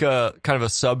add like a kind of a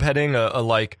subheading,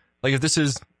 like if this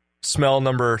is smell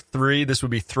number 3, this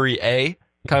would be 3A,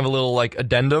 kind of a little like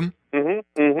addendum.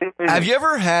 Have you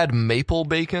ever had maple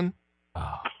bacon?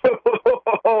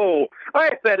 Oh,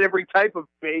 I've had every type of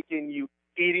bacon, you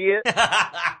idiot.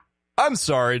 I'm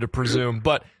sorry to presume,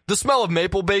 but the smell of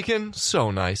maple bacon,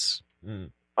 so nice.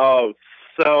 Oh,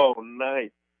 so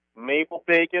nice. Maple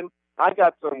bacon. I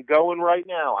got some going right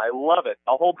now. I love it.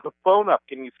 I'll hold the phone up.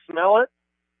 Can you smell it?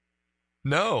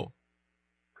 No.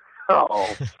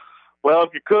 Oh. Well,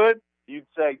 if you could, you'd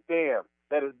say, damn,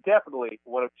 that is definitely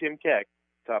one of Tim Keck's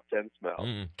top 10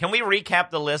 smells. Can we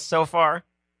recap the list so far?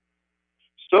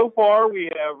 So far, we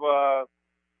have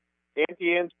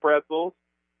Auntie Anne's pretzels,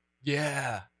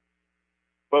 Yeah.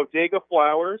 Bodega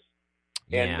flowers,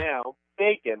 Yeah. and now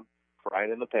bacon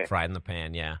fried in the pan. Fried in the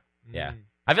pan, yeah.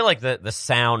 I feel like the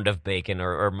sound of bacon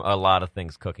or a lot of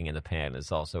things cooking in the pan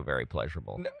is also very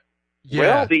pleasurable. Yeah.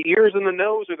 Well, the ears and the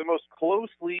nose are the most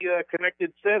closely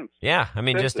connected sense. Yeah, I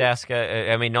mean, just ask.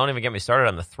 Don't even get me started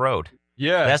on the throat.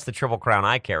 yeah. That's the triple crown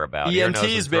I care about. Ear, nose,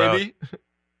 and ENTs, throat. baby.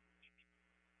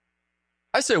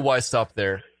 I say, why stop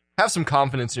there? Have some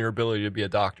confidence in your ability to be a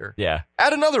doctor. Yeah,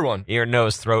 Add another one. ear,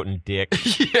 nose, throat, and dick.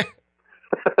 Yeah.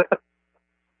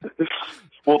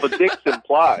 Well, the dick's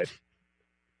implied.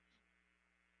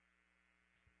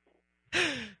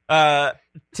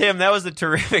 Tim, that was a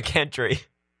terrific entry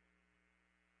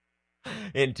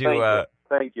into.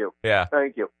 Thank you. Yeah,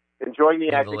 Thank you. Enjoying the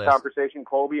Into the acting list. conversation,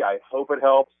 Colby. I hope it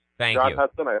helps. thank John you.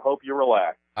 Hudson, I hope you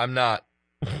relax. I'm not.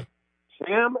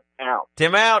 Tim out.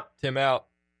 Tim out. Tim out.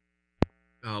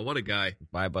 Oh, what a guy.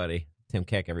 Bye, buddy. Tim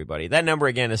Keck, everybody. That number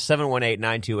again is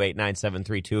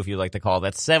 718-928-9732 if you'd like to call.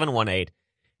 That's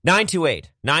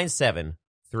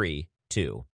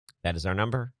 718-928-9732. That is our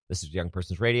number. This is Young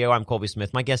Person's Radio. I'm Colby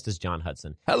Smith. My guest is John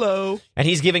Hudson. Hello. And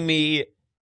he's giving me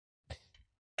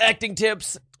acting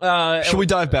tips. Should we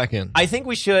dive back in? I think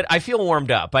we should. I feel warmed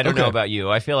up. I don't know Okay. about you.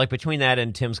 I feel like between that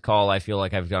and Tim's call, I feel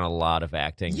like I've done a lot of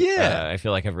acting. Yeah. I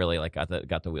feel like I've really got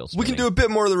the wheels We spinning. can do a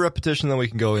bit more of the repetition, then we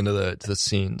can go into the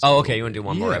scenes. Oh, okay. You want to do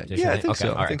one more Yeah. repetition? Yeah, I think okay. so.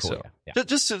 All right, I think cool. so. Yeah.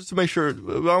 Just to make sure,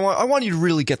 I want you to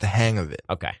really get the hang of it.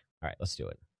 Okay. All right. Let's do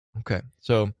it. Okay.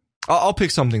 So I'll pick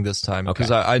something this time Okay.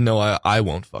 because I know I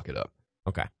won't fuck it up.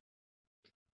 Okay.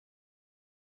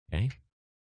 Okay.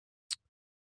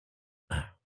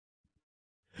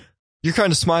 You're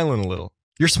kind of smiling a little.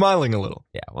 You're smiling a little.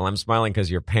 Yeah. Well, I'm smiling because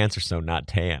your pants are so not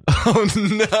tan.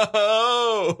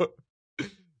 Oh, no.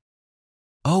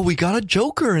 Oh, we got a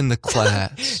Joker in the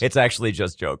class. It's actually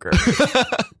just Joker.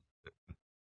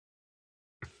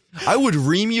 I would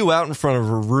ream you out in front of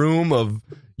a room of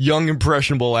young,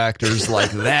 impressionable actors like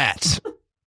that.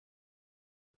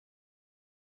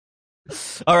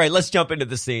 All right. Let's jump into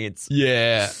the scenes.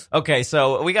 Yeah. Okay.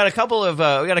 So we got a couple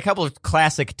of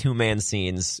classic 2-man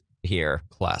scenes here.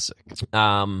 Classic.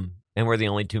 And we're the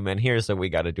only 2 men here, so we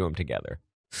got to do them together.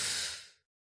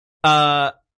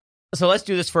 So let's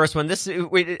do this first one. So the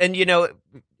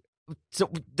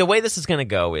way this is going to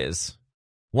go is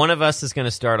one of us is going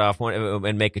to start off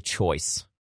and make a choice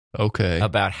Okay.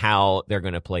 about how they're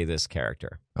going to play this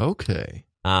character. Okay.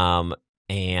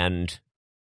 And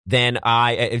then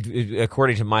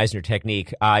according to Meisner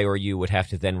technique, I or you would have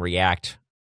to then react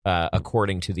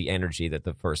according to the energy that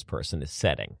the first person is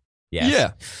setting. Yes.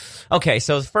 Yeah. Okay,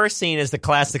 so the first scene is the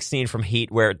classic scene from Heat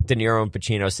where De Niro and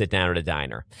Pacino sit down at a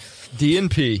diner.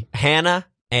 D&P. Hannah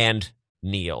and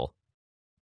Neil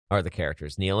are the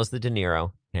characters. Neil is the De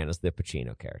Niro. Hannah's the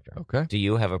Pacino character. Okay. Do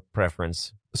you have a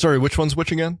preference? Sorry, which one's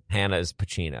which again? Hannah is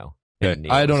Pacino. Okay. and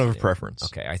Neil I don't is have a De Niro. preference.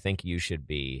 Okay, I think you should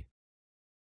be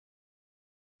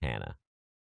Hannah.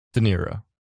 De Niro.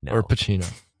 No. Or Pacino.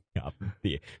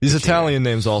 The- These Pacino. Italian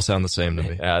names all sound the same to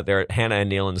me. They're Hannah and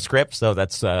Neil in the script, so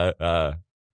that's what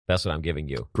I'm giving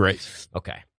you. Great.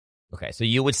 Okay. So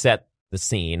you would set the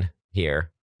scene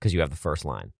here because you have the first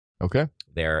line. Okay.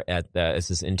 They're at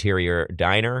this is Interior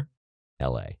Diner,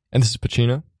 L.A. And this is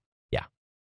Pacino? Yeah.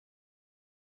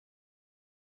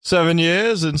 7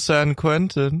 years in San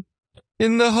Quentin.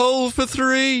 In the hole for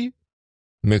 3.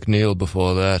 McNeil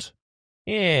before that.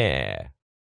 Yeah.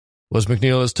 Was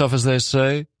McNeil as tough as they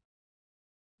say?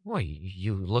 Boy,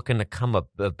 you looking to become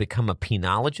a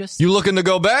penologist? You looking to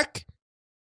go back?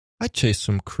 I chased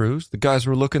some crews. The guys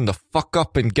were looking to fuck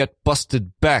up and get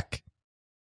busted back.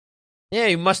 Yeah,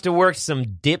 you must have worked some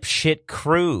dipshit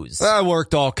crews. I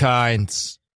worked all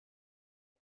kinds.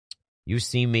 You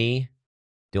see me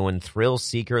doing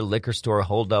thrill-seeker liquor store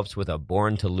holdups with a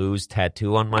Born to Lose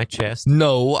tattoo on my chest?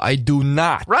 No, I do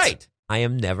not. Right. I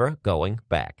am never going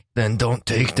back. Then don't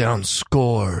take down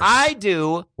scores. I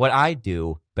do what I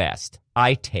do best.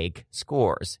 I take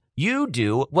scores. You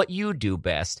do what you do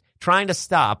best, trying to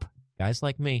stop guys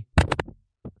like me.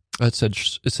 It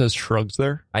says shrugs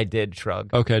there. I did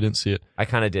shrug. Okay, I didn't see it. I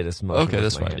kind of did a motion. Okay, with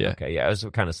that's my fine, hand. yeah. Okay, yeah, it was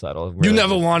kind of subtle. You Really.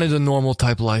 never wanted a normal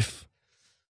type life.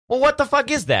 Well, what the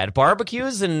fuck is that?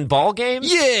 Barbecues and ball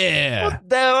games? Yeah.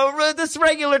 This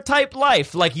regular type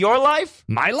life, like your life?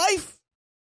 My life?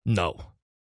 No.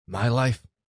 My life?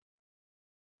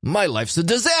 My life's a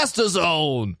disaster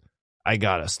zone. I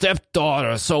got a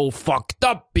stepdaughter so fucked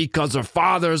up because her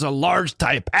father's a large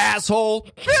type asshole.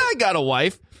 Yeah, I got a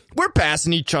wife. We're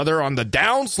passing each other on the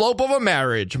down slope of a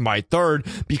marriage. My third,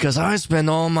 because I spend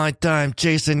all my time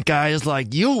chasing guys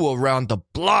like you around the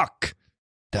block.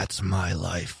 That's my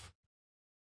life.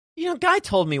 You know, a guy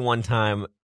told me one time,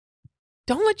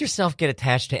 don't let yourself get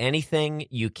attached to anything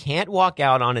you can't walk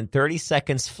out on in 30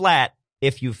 seconds flat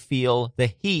if you feel the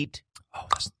heat Oh,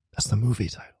 that's the movie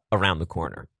title. around the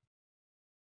corner.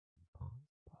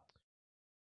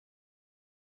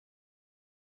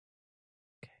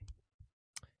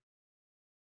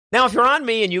 Now, if you're on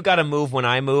me and you got to move when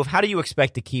I move, how do you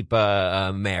expect to keep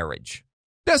a marriage?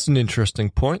 That's an interesting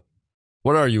point.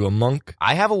 What are you, a monk?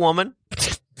 I have a woman.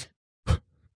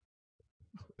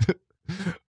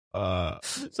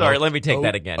 Sorry, let me take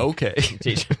that again. Okay.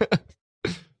 Teach.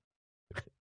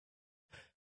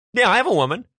 Yeah, I have a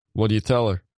woman. What do you tell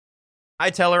her? I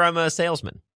tell her I'm a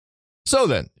salesman. So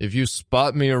then, if you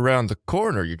spot me around the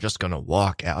corner, you're just going to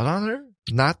walk out on her?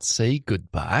 Not say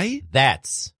goodbye?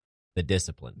 That's the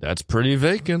discipline. That's pretty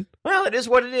vacant. Well, it is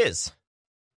what it is.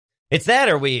 It's that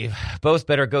or we both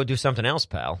better go do something else,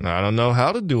 pal. I don't know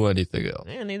how to do anything else.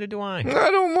 Yeah, neither do I. I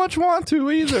don't much want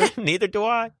to either. Neither do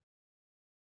I.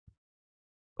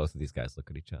 Both of these guys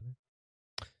look at each other.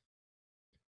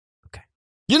 Okay.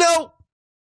 You know,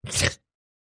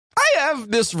 I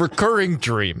have this recurring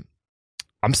dream.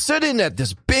 I'm sitting at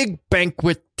this big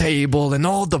banquet table and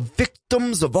all the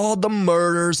victims of all the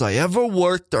murders I ever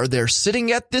worked are there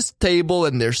sitting at this table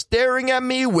and they're staring at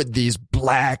me with these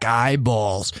black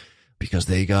eyeballs because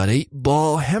they got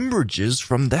 8-ball hemorrhages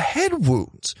from the head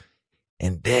wounds.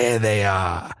 And there they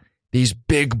are, these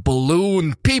big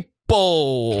balloon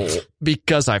people,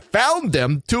 because I found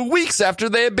them 2 weeks after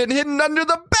they had been hidden under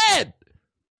the bed.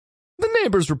 The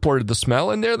neighbors reported the smell,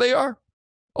 and there they are,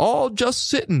 all just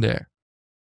sitting there.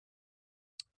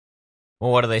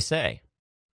 Well, what do they say?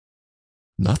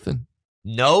 Nothing.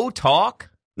 No talk?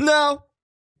 No.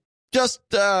 Just,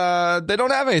 they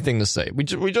don't have anything to say. We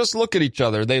just look at each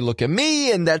other. They look at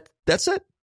me, and that's it.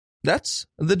 That's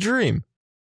the dream.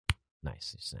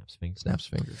 Nice. He snaps fingers. Snaps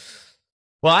fingers.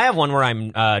 Well, I have one where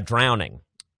I'm drowning,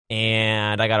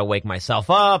 and I got to wake myself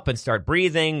up and start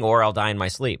breathing, or I'll die in my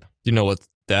sleep. Do you know what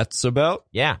that's about?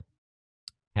 Yeah.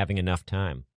 Having enough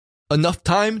time. Enough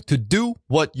time to do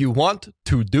what you want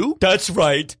to do? That's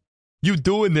right. You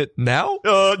doing it now?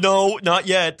 No, not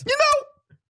yet. You know,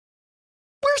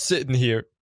 we're sitting here.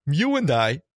 You and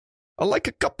I are like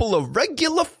a couple of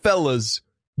regular fellas.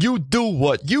 You do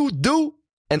what you do,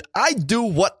 and I do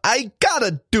what I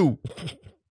gotta do.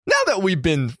 Now that we've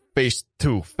been face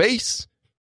to face,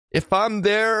 if I'm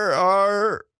there,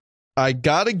 I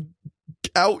gotta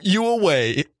out you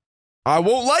away. I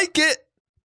won't like it,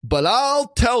 but I'll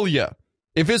tell you,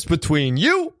 if it's between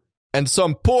you and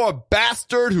some poor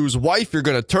bastard whose wife you're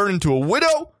gonna turn into a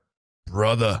widow,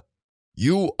 brother,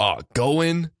 You are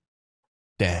going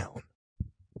down.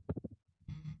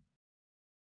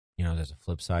 You know, there's a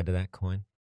flip side to that coin.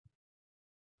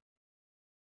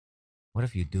 What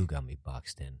if you do got me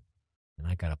boxed in and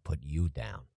I got to put you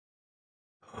down?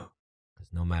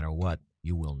 Because no matter what,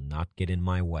 you will not get in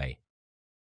my way.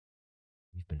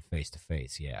 We've been face to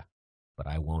face, yeah, but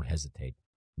I won't hesitate.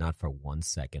 Not for 1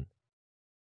 second.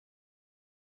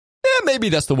 Yeah, maybe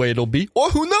that's the way it'll be. Or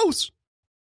who knows?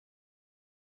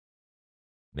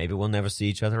 Maybe we'll never see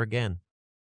each other again.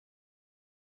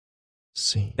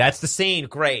 Scene. That's the scene.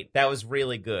 Great. That was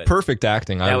really good. Perfect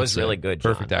acting. That would was say. really good,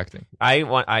 John. Perfect acting. I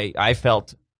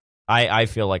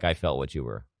feel like I felt what you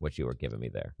were giving me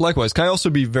there. Likewise, can I also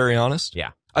be very honest?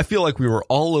 Yeah. I feel like we were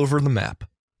all over the map,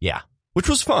 Yeah. which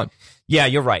was fun. Yeah,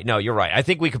 you're right. No, you're right. I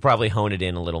think we could probably hone it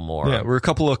in a little more. Yeah, we're a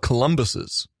couple of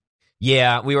Columbuses.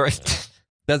 Yeah, we were.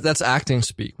 That's acting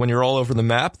speak. When you're all over the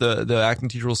map, the acting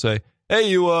teacher will say, "Hey,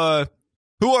 you,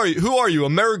 who are you? Who are you,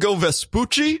 Amerigo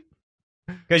Vespucci?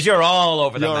 Because you're all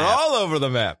over the You're map. all over the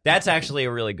map." That's actually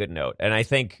a really good note, and I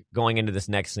think going into this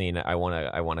next scene, I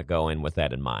want to go in with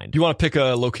that in mind. Do you want to pick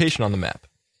a location on the map?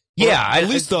 Yeah, Or at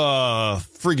least a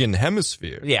friggin'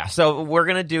 hemisphere. Yeah, so we're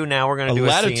gonna do A do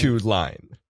latitude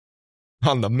line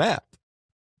on the map.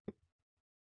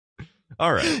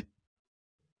 All right.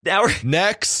 Now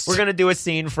Next. we're gonna do a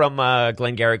scene from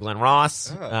Glengarry Glen Ross.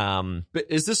 But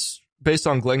is this based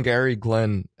on Glengarry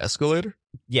Glen Escalator?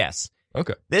 Yes.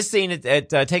 Okay. This scene it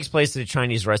takes place at a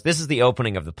Chinese restaurant. This is the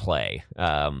opening of the play. You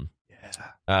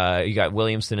got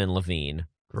Williamson and Levine.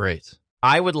 Great.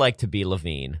 I would like to be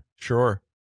Levine, Sure.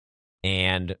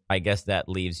 and I guess that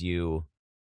leaves you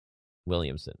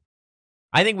Williamson.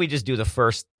 I think we just do the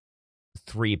first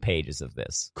 3 pages of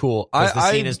this. Cool. Because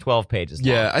the scene is 12 pages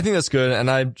long. Yeah, I think that's good. And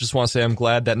I just want to say I'm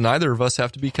glad that neither of us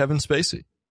have to be Kevin Spacey.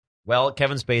 Well,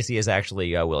 Kevin Spacey is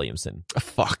actually Williamson.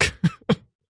 Fuck.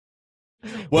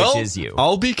 Well, which is you.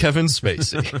 I'll be Kevin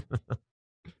Spacey.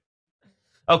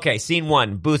 Okay, scene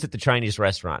 1, booth at the Chinese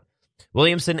restaurant.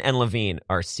 Williamson and Levine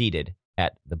are seated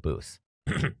at the booth.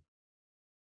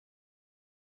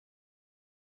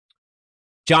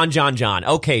 John.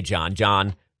 Okay,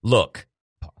 John. Look.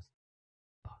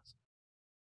 Pause.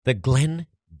 The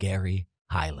Glengarry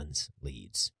Highlands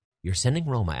leads. You're sending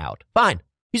Roma out. Fine.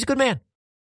 He's a good man.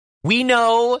 We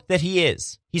know that he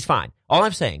is. He's fine. All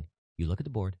I'm saying, you look at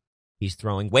the board. He's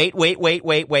throwing. Wait.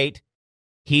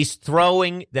 He's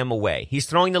throwing them away. He's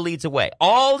throwing the leads away.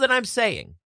 All that I'm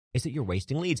saying is that you're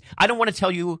wasting leads. I don't want to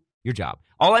tell you your job.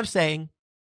 All I'm saying,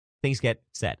 things get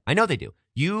set. I know they do.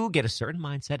 You get a certain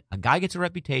mindset. A guy gets a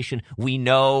reputation. We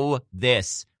know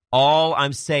this. All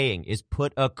I'm saying is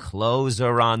put a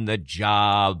closer on the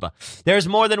job. There's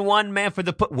more than one man for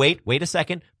the put. Wait a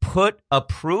second. Put a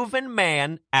proven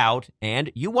man out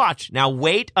and you watch. Now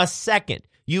wait a second.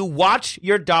 You watch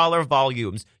your dollar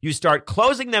volumes. You start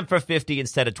closing them for 50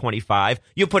 instead of 25.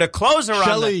 You put a closer on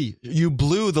Shelley, you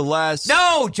blew the last...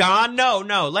 No, John,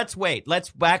 no. Let's wait. Let's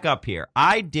back up here.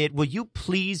 Will you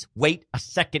please wait a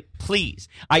second, please?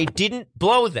 I didn't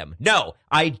blow them. No,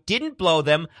 I didn't blow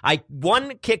them.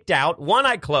 One kicked out, one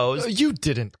I closed. You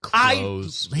didn't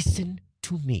close. Listen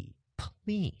to me,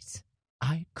 please.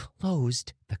 I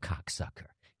closed the cocksucker.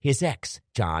 His ex,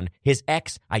 John. His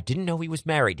ex, I didn't know he was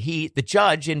married. The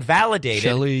judge invalidated.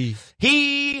 Shelley.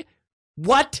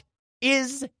 What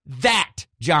is that,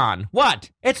 John? What?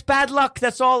 It's bad luck.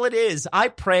 That's all it is. I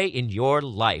pray in your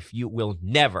life you will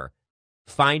never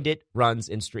find it runs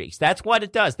in streaks. That's what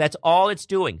it does. That's all it's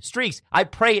doing. Streaks. I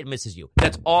pray it misses you.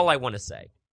 That's all I want to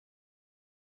say.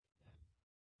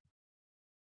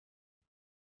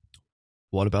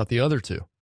 What about the other 2?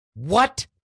 What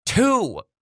 2?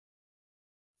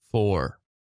 4.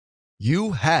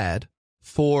 You had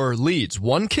 4 leads.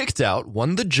 1 kicked out,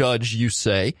 1 the judge, you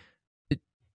say.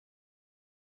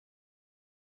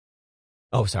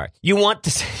 Oh, sorry. You want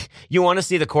to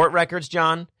see the court records,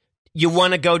 John? You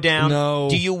want to go down? No.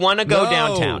 Do you want to go No.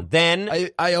 downtown? Then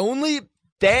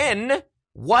Then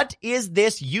what is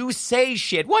this you say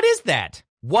shit? What is that?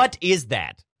 What is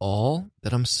that? All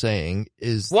that I'm saying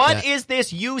is What is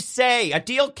this you say? A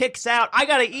deal kicks out. I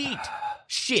gotta eat.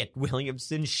 Shit,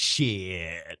 Williamson,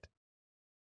 shit.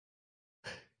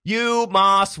 You,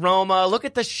 Moss, Roma, look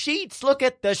at the sheets.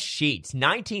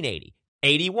 1980,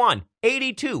 81,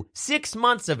 82, 6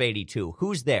 months of 82.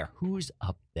 Who's there? Who's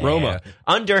up there? Roma.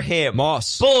 Under him.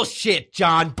 Moss. Bullshit,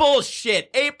 John.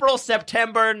 Bullshit. April,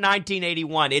 September,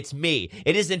 1981. It's me.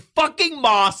 It isn't fucking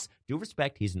Moss. Due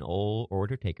respect, he's an old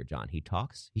order taker, John. He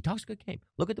talks a good game.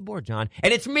 Look at the board, John.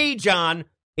 And it's me, John.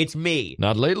 It's me.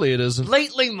 Not lately, it isn't.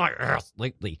 Lately, my ass.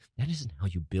 Lately. That isn't how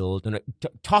you build.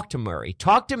 Talk to Murray.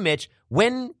 Talk to Mitch.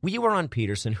 When you were on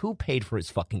Peterson, who paid for his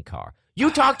fucking car? You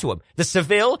talked to him. The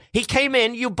Seville, he came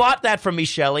in. You bought that from me,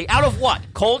 Shelley. Out of what?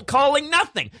 Cold calling?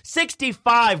 Nothing.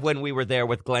 65 when we were there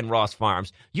with Glen Ross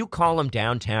Farms. You call him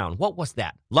downtown. What was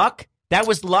that? Luck? That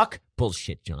was luck?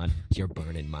 Bullshit, John. You're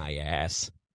burning my ass.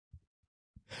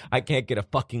 I can't get a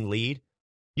fucking lead.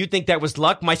 You think that was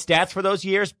luck? My stats for those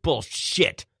years?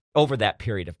 Bullshit. Over that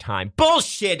period of time.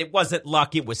 Bullshit. It wasn't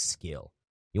luck. It was skill.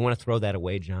 You want to throw that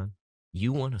away, John?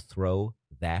 You want to throw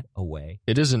that away?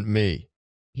 It isn't me.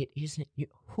 It isn't you.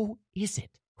 Who is it?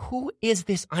 Who is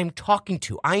this I'm talking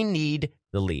to? I need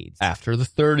the leads. After the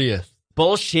 30th.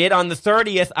 Bullshit. On the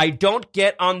 30th. I don't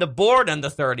get on the board on the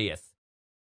 30th.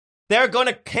 They're going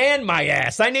to can my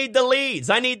ass. I need the leads.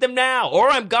 I need them now. Or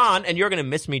I'm gone, and you're going to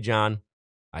miss me, John.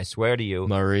 I swear to you.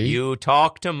 Murray. You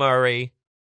talk to Murray.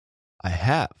 I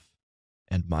have.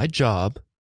 And my job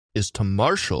is to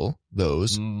marshal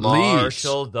those leads.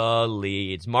 Marshal the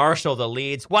leads. Marshal the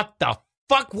leads. What the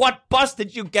fuck? What bus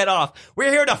did you get off? We're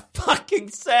here to fucking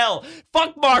sell.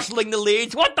 Fuck marshaling the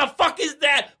leads. What the fuck is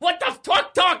that? What the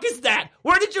fuck talk is that?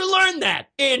 Where did you learn that?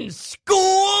 In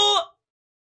school?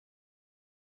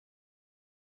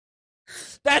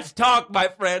 That's talk, my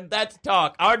friend. That's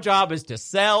talk. Our job is to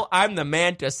sell. I'm the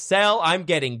man to sell. I'm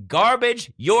getting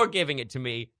garbage. You're giving it to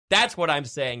me. That's what I'm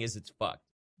saying is it's fucked.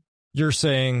 You're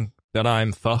saying that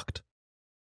I'm fucked?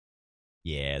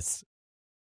 Yes.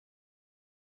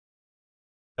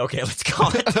 Okay, let's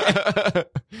call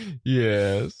it.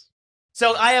 Yes.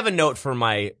 So I have a note for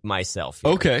myself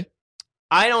here. Okay.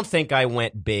 I don't think I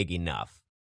went big enough.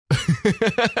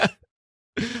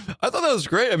 I thought that was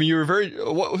great. I mean, you were very.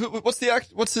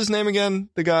 What's his name again?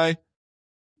 The guy.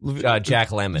 Jack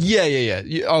Lemmon.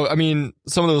 Yeah. Oh, I mean,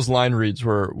 some of those line reads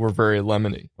were very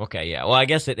lemony. Okay, yeah. Well, I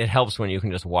guess it helps when you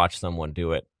can just watch someone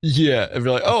do it. Yeah, and be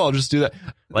like, oh, I'll just do that.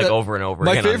 Over and over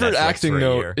my again. My favorite on Netflix acting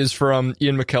note is from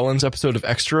Ian McKellen's episode of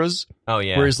Extras. Oh,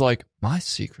 yeah. Where he's like, my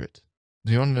secret.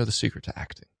 Do you want to know the secret to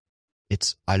acting?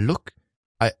 It's,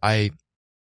 I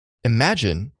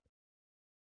imagine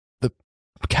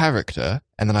the character,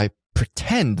 and then I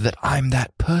pretend that I'm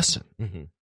that person. Mm-hmm.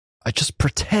 I just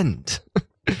pretend.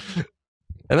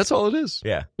 And that's all it is.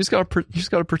 Yeah. You just gotta pretend. You just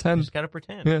gotta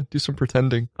pretend. Yeah, do some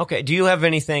pretending. Okay, do you have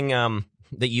anything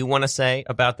that you want to say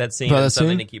about that scene? About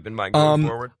something to keep in mind going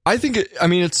forward? I think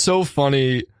it's so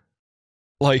funny,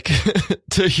 like,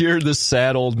 to hear this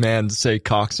sad old man say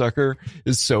cocksucker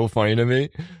is so funny to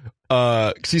me.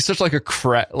 Because he's such like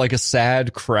a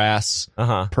sad, crass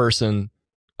person.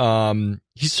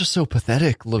 He's just so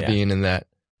pathetic, Levine, in that.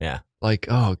 Yeah. Like,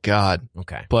 oh God.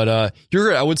 Okay. But you're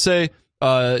right. I would say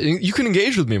you can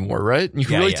engage with me more, right? You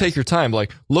can really take your time.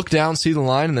 Like, look down, see the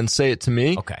line, and then say it to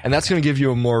me. Okay. And that's going to give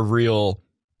you a more real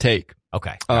take.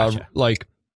 Okay. Gotcha. Like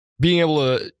being able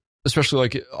to, especially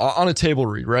like on a table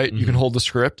read, right? Mm-hmm. You can hold the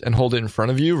script and hold it in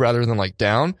front of you rather than like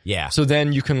down. Yeah. So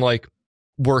then you can like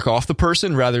work off the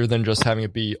person rather than just having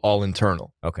it be all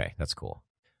internal. Okay. That's cool.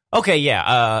 Okay.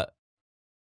 Yeah.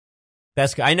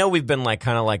 I know we've been like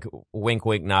kind of like wink,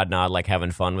 wink, nod, nod, like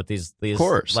having fun with these of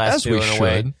course, last as two we in a should.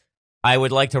 way. I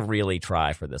would like to really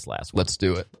try for this last one. Let's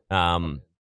do it.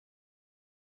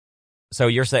 So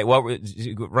you're saying,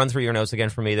 run through your notes again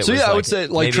for me. I would say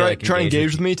like try and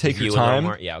engage with me, take your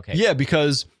time. Yeah, okay. Yeah,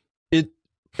 because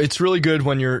it's really good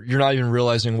when you're not even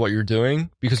realizing what you're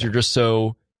doing because you're just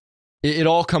so. It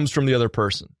all comes from the other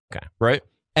person. Okay. Right.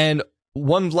 And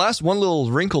one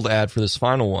little wrinkle to add for this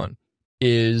final one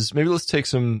is maybe let's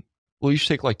take you should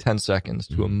take like 10 seconds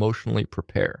to emotionally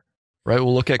prepare, right?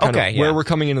 We'll look at kind of where we're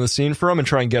coming into the scene from and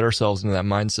try and get ourselves into that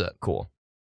mindset. Cool.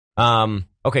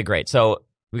 Okay, great. So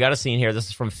we got a scene here. This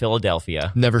is from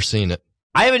Philadelphia. Never seen it.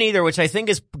 I haven't either, which I think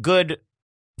is good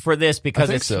for this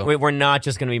because we're not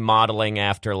just going to be modeling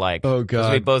after like, oh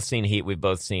God. We've both seen Heat. We've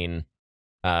both seen,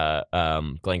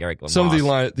 Glengarry Glen Some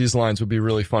Ross. of these lines would be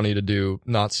really funny to do,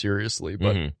 not seriously,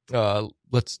 but,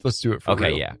 let's do it for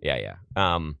real. Okay. Yeah.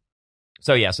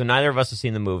 So neither of us have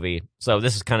seen the movie. So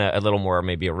this is kind of a little more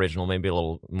maybe original, maybe a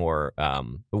little more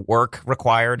work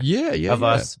required of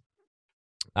us.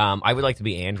 I would like to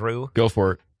be Andrew. Go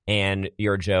for it. And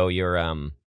you're Joe. You're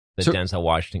the Denzel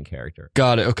Washington character.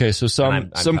 Got it. Okay, so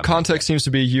some context seems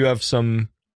to be you have some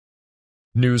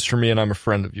news for me and I'm a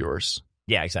friend of yours.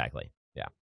 Yeah, exactly. Yeah.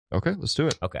 Okay, let's do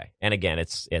it. Okay. And again,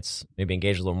 it's maybe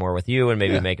engage a little more with you and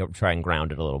maybe try and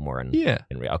ground it a little more.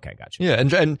 Okay, gotcha. Yeah,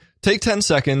 and take 10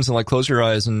 seconds and like close your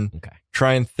eyes and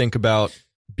try and think about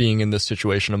being in this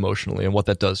situation emotionally and what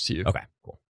that does to you. Okay,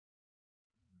 cool.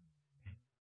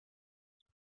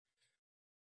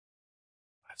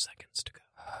 Seconds to go.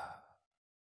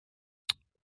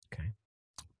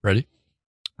 Ready?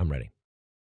 I'm ready.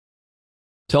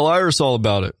 Tell Iris all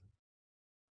about it.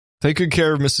 Take good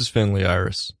care of Mrs. Finley,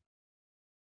 Iris.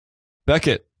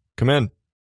 Beckett, come in.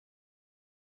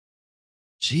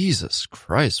 Jesus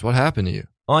Christ, what happened to you?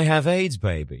 I have AIDS,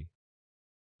 baby.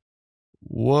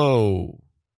 Whoa.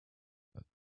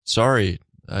 Sorry,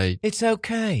 It's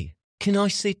okay. Can I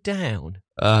sit down?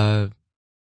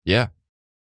 Yeah.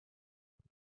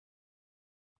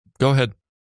 Go ahead.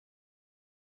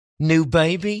 New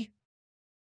baby?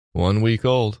 1 week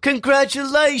old.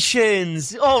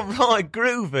 Congratulations! All right,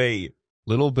 groovy.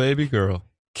 Little baby girl.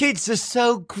 Kids are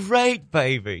so great,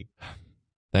 baby.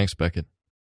 Thanks, Beckett.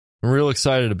 I'm real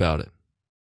excited about it.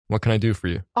 What can I do for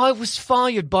you? I was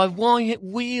fired by Wyatt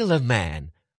Wheeler,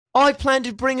 man. I plan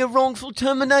to bring a wrongful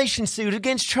termination suit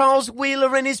against Charles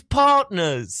Wheeler and his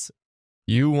partners.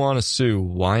 You want to sue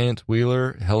Wyatt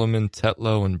Wheeler, Hellerman,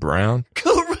 Tetlow, and Brown?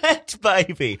 Correct,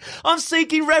 baby. I'm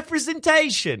seeking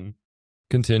representation.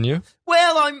 Continue.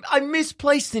 Well, I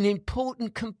misplaced an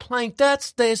important complaint.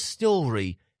 That's their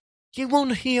story. You want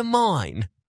to hear mine?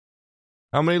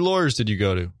 How many lawyers did you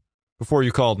go to before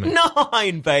you called me?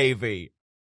 9, baby.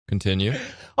 Continue.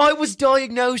 I was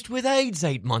diagnosed with AIDS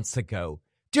 8 months ago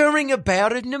during a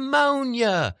bout of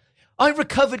pneumonia. I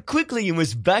recovered quickly and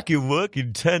was back at work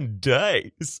in 10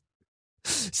 days.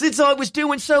 Since I was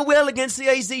doing so well against the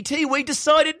AZT, we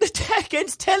decided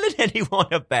against telling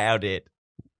anyone about it.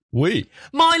 We?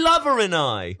 My lover and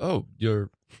I. Oh, your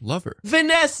lover.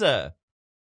 Vanessa.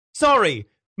 Sorry,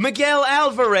 Miguel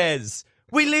Alvarez.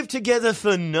 We lived together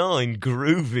for 9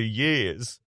 groovy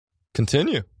years.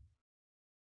 Continue.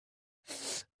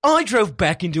 I drove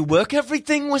back into work.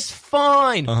 Everything was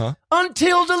fine.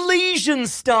 Until the lesion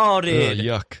started.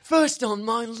 Yuck. First on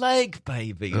my leg,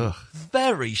 baby. Ugh.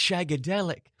 Very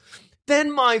shagadelic.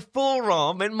 Then my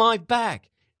forearm and my back.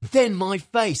 Then my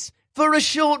face. For a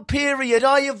short period,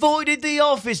 I avoided the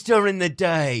office during the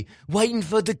day, waiting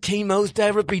for the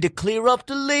chemotherapy to clear up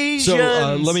the lesions.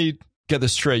 So, let me get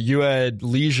this straight. You had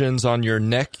lesions on your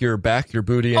neck, your back, your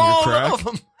booty, and your All crack? of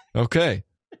them. Okay.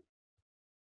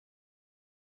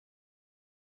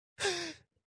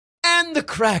 And the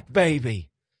crack, baby.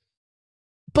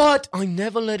 But I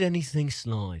never let anything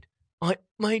slide. I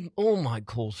made all my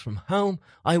calls from home.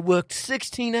 I worked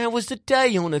 16 hours a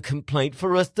day on a complaint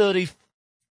for a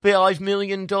 $35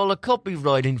 million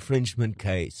copyright infringement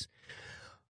case.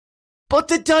 But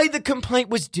the day the complaint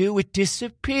was due, it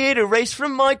disappeared, erased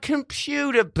from my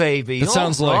computer, baby. That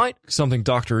sounds All right. like something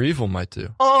Dr. Evil might do.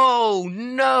 Oh,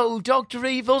 no, Dr.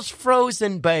 Evil's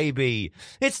frozen, baby.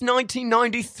 It's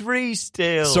 1993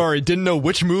 still. Sorry, didn't know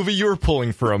which movie you were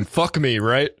pulling from. Fuck me,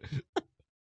 right?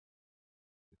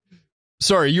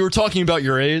 Sorry, you were talking about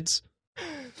your AIDS?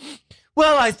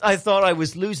 Well, I thought I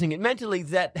was losing it mentally.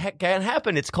 That can't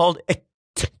happen. It's called...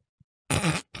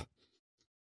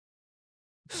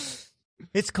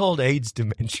 It's called AIDS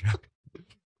dementia.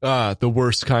 The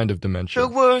worst kind of dementia. The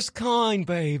worst kind,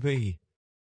 baby.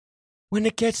 When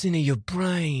it gets into your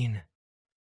brain.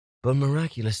 But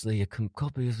miraculously, a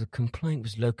copy of the complaint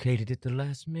was located at the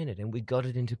last minute, and we got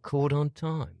it into court on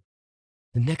time.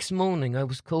 The next morning, I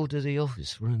was called to the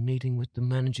office for a meeting with the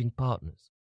managing partners.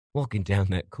 Walking down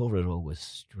that corridor was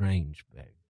strange, babe.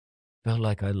 Felt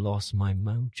like I lost my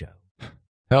mojo.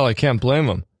 Hell, I can't blame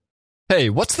him. Hey,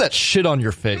 what's that shit on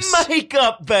your face?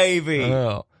 Makeup, baby!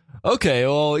 Oh. Okay,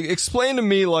 well, explain to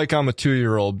me like I'm a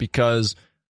 2-year-old, because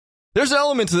there's an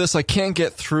element to this I can't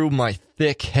get through my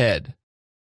thick head.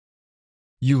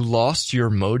 You lost your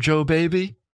mojo,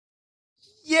 baby?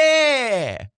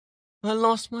 Yeah! I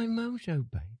lost my mojo,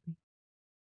 baby.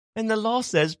 And the law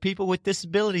says people with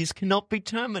disabilities cannot be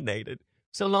terminated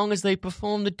so long as they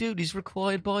perform the duties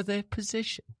required by their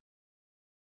position.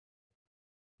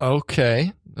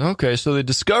 Okay, so they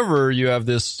discover you have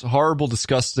this horrible,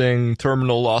 disgusting,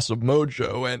 terminal loss of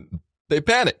mojo, and they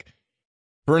panic.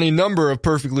 For any number of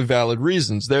perfectly valid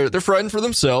reasons. They're frightened for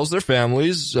themselves, their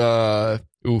families,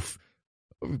 oof.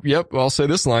 Yep, I'll say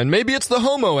this line. Maybe it's the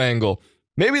homo angle.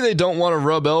 Maybe they don't want to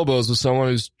rub elbows with someone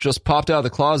who's just popped out of the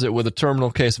closet with a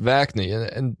terminal case of acne.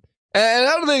 And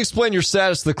how do they explain your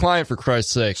status to the client, for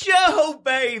Christ's sake? Joe,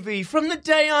 baby! From the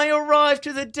day I arrived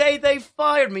to the day they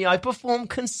fired me, I performed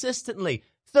consistently,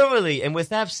 thoroughly, and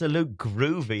with absolute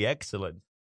groovy excellence.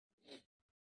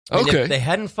 And Okay. if they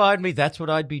hadn't fired me, that's what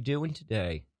I'd be doing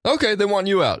today. Okay, they want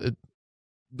you out.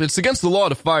 It's against the law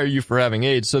to fire you for having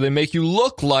AIDS, so they make you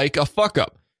look like a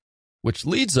fuck-up. Which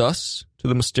leads us to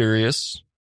the mysterious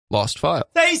lost file.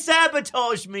 They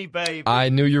sabotaged me, baby! I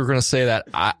knew you were going to say that.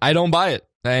 I don't buy it,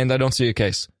 and I don't see a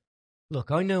case. Look,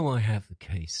 I know I have the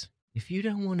case. If you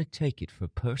don't want to take it for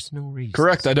personal reasons...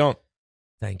 Correct, I don't.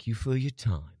 Thank you for your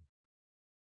time.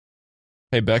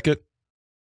 Hey, Beckett.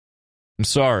 I'm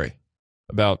sorry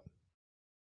about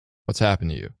what's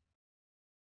happened to you.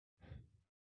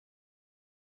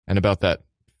 And about that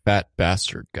fat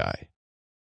bastard guy.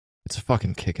 It's a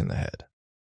fucking kick in the head.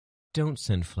 Don't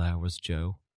send flowers,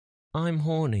 Joe. I'm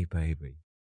horny, baby.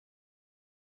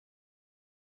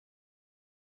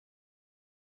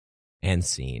 And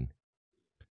scene.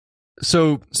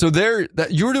 So there,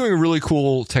 that you were doing a really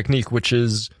cool technique, which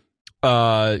is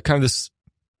kind of this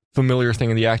familiar thing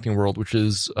in the acting world, which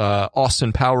is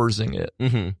Austin Powersing it.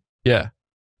 Mm-hmm. Yeah.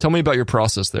 Tell me about your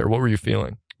process there. What were you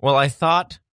feeling? Well, I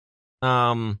thought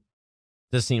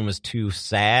this scene was too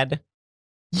sad.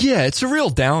 Yeah, it's a real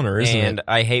downer, isn't it? And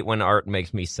I hate when art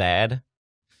makes me sad.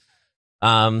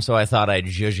 So I thought I'd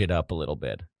zhuzh it up a little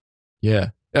bit. Yeah.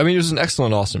 I mean, it was an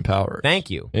excellent Austin Powers. Thank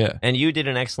you. Yeah. And you did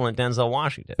an excellent Denzel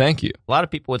Washington. Thank you. A lot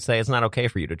of people would say it's not okay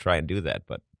for you to try and do that,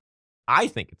 but I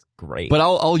think it's great. But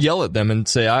I'll yell at them and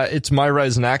say, it's my right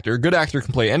as an actor. A good actor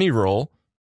can play any role.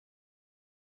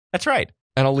 That's right.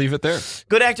 And I'll leave it there.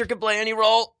 Good actor can play any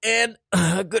role, and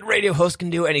a good radio host can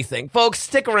do anything. Folks,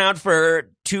 stick around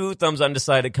for 2 Thumbs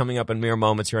Undecided coming up in mere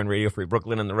moments here on Radio Free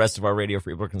Brooklyn and the rest of our Radio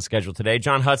Free Brooklyn schedule today.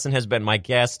 John Hudson has been my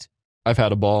guest. I've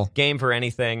had a ball. Game for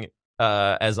anything,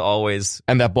 as always.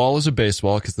 And that ball is a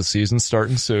baseball because the season's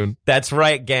starting soon. That's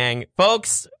right, gang.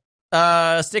 Folks,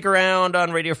 stick around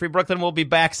on Radio Free Brooklyn. We'll be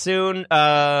back soon.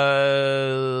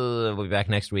 We'll be back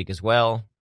next week as well.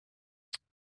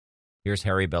 Here's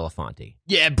Harry Belafonte.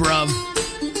 Yeah, bruv.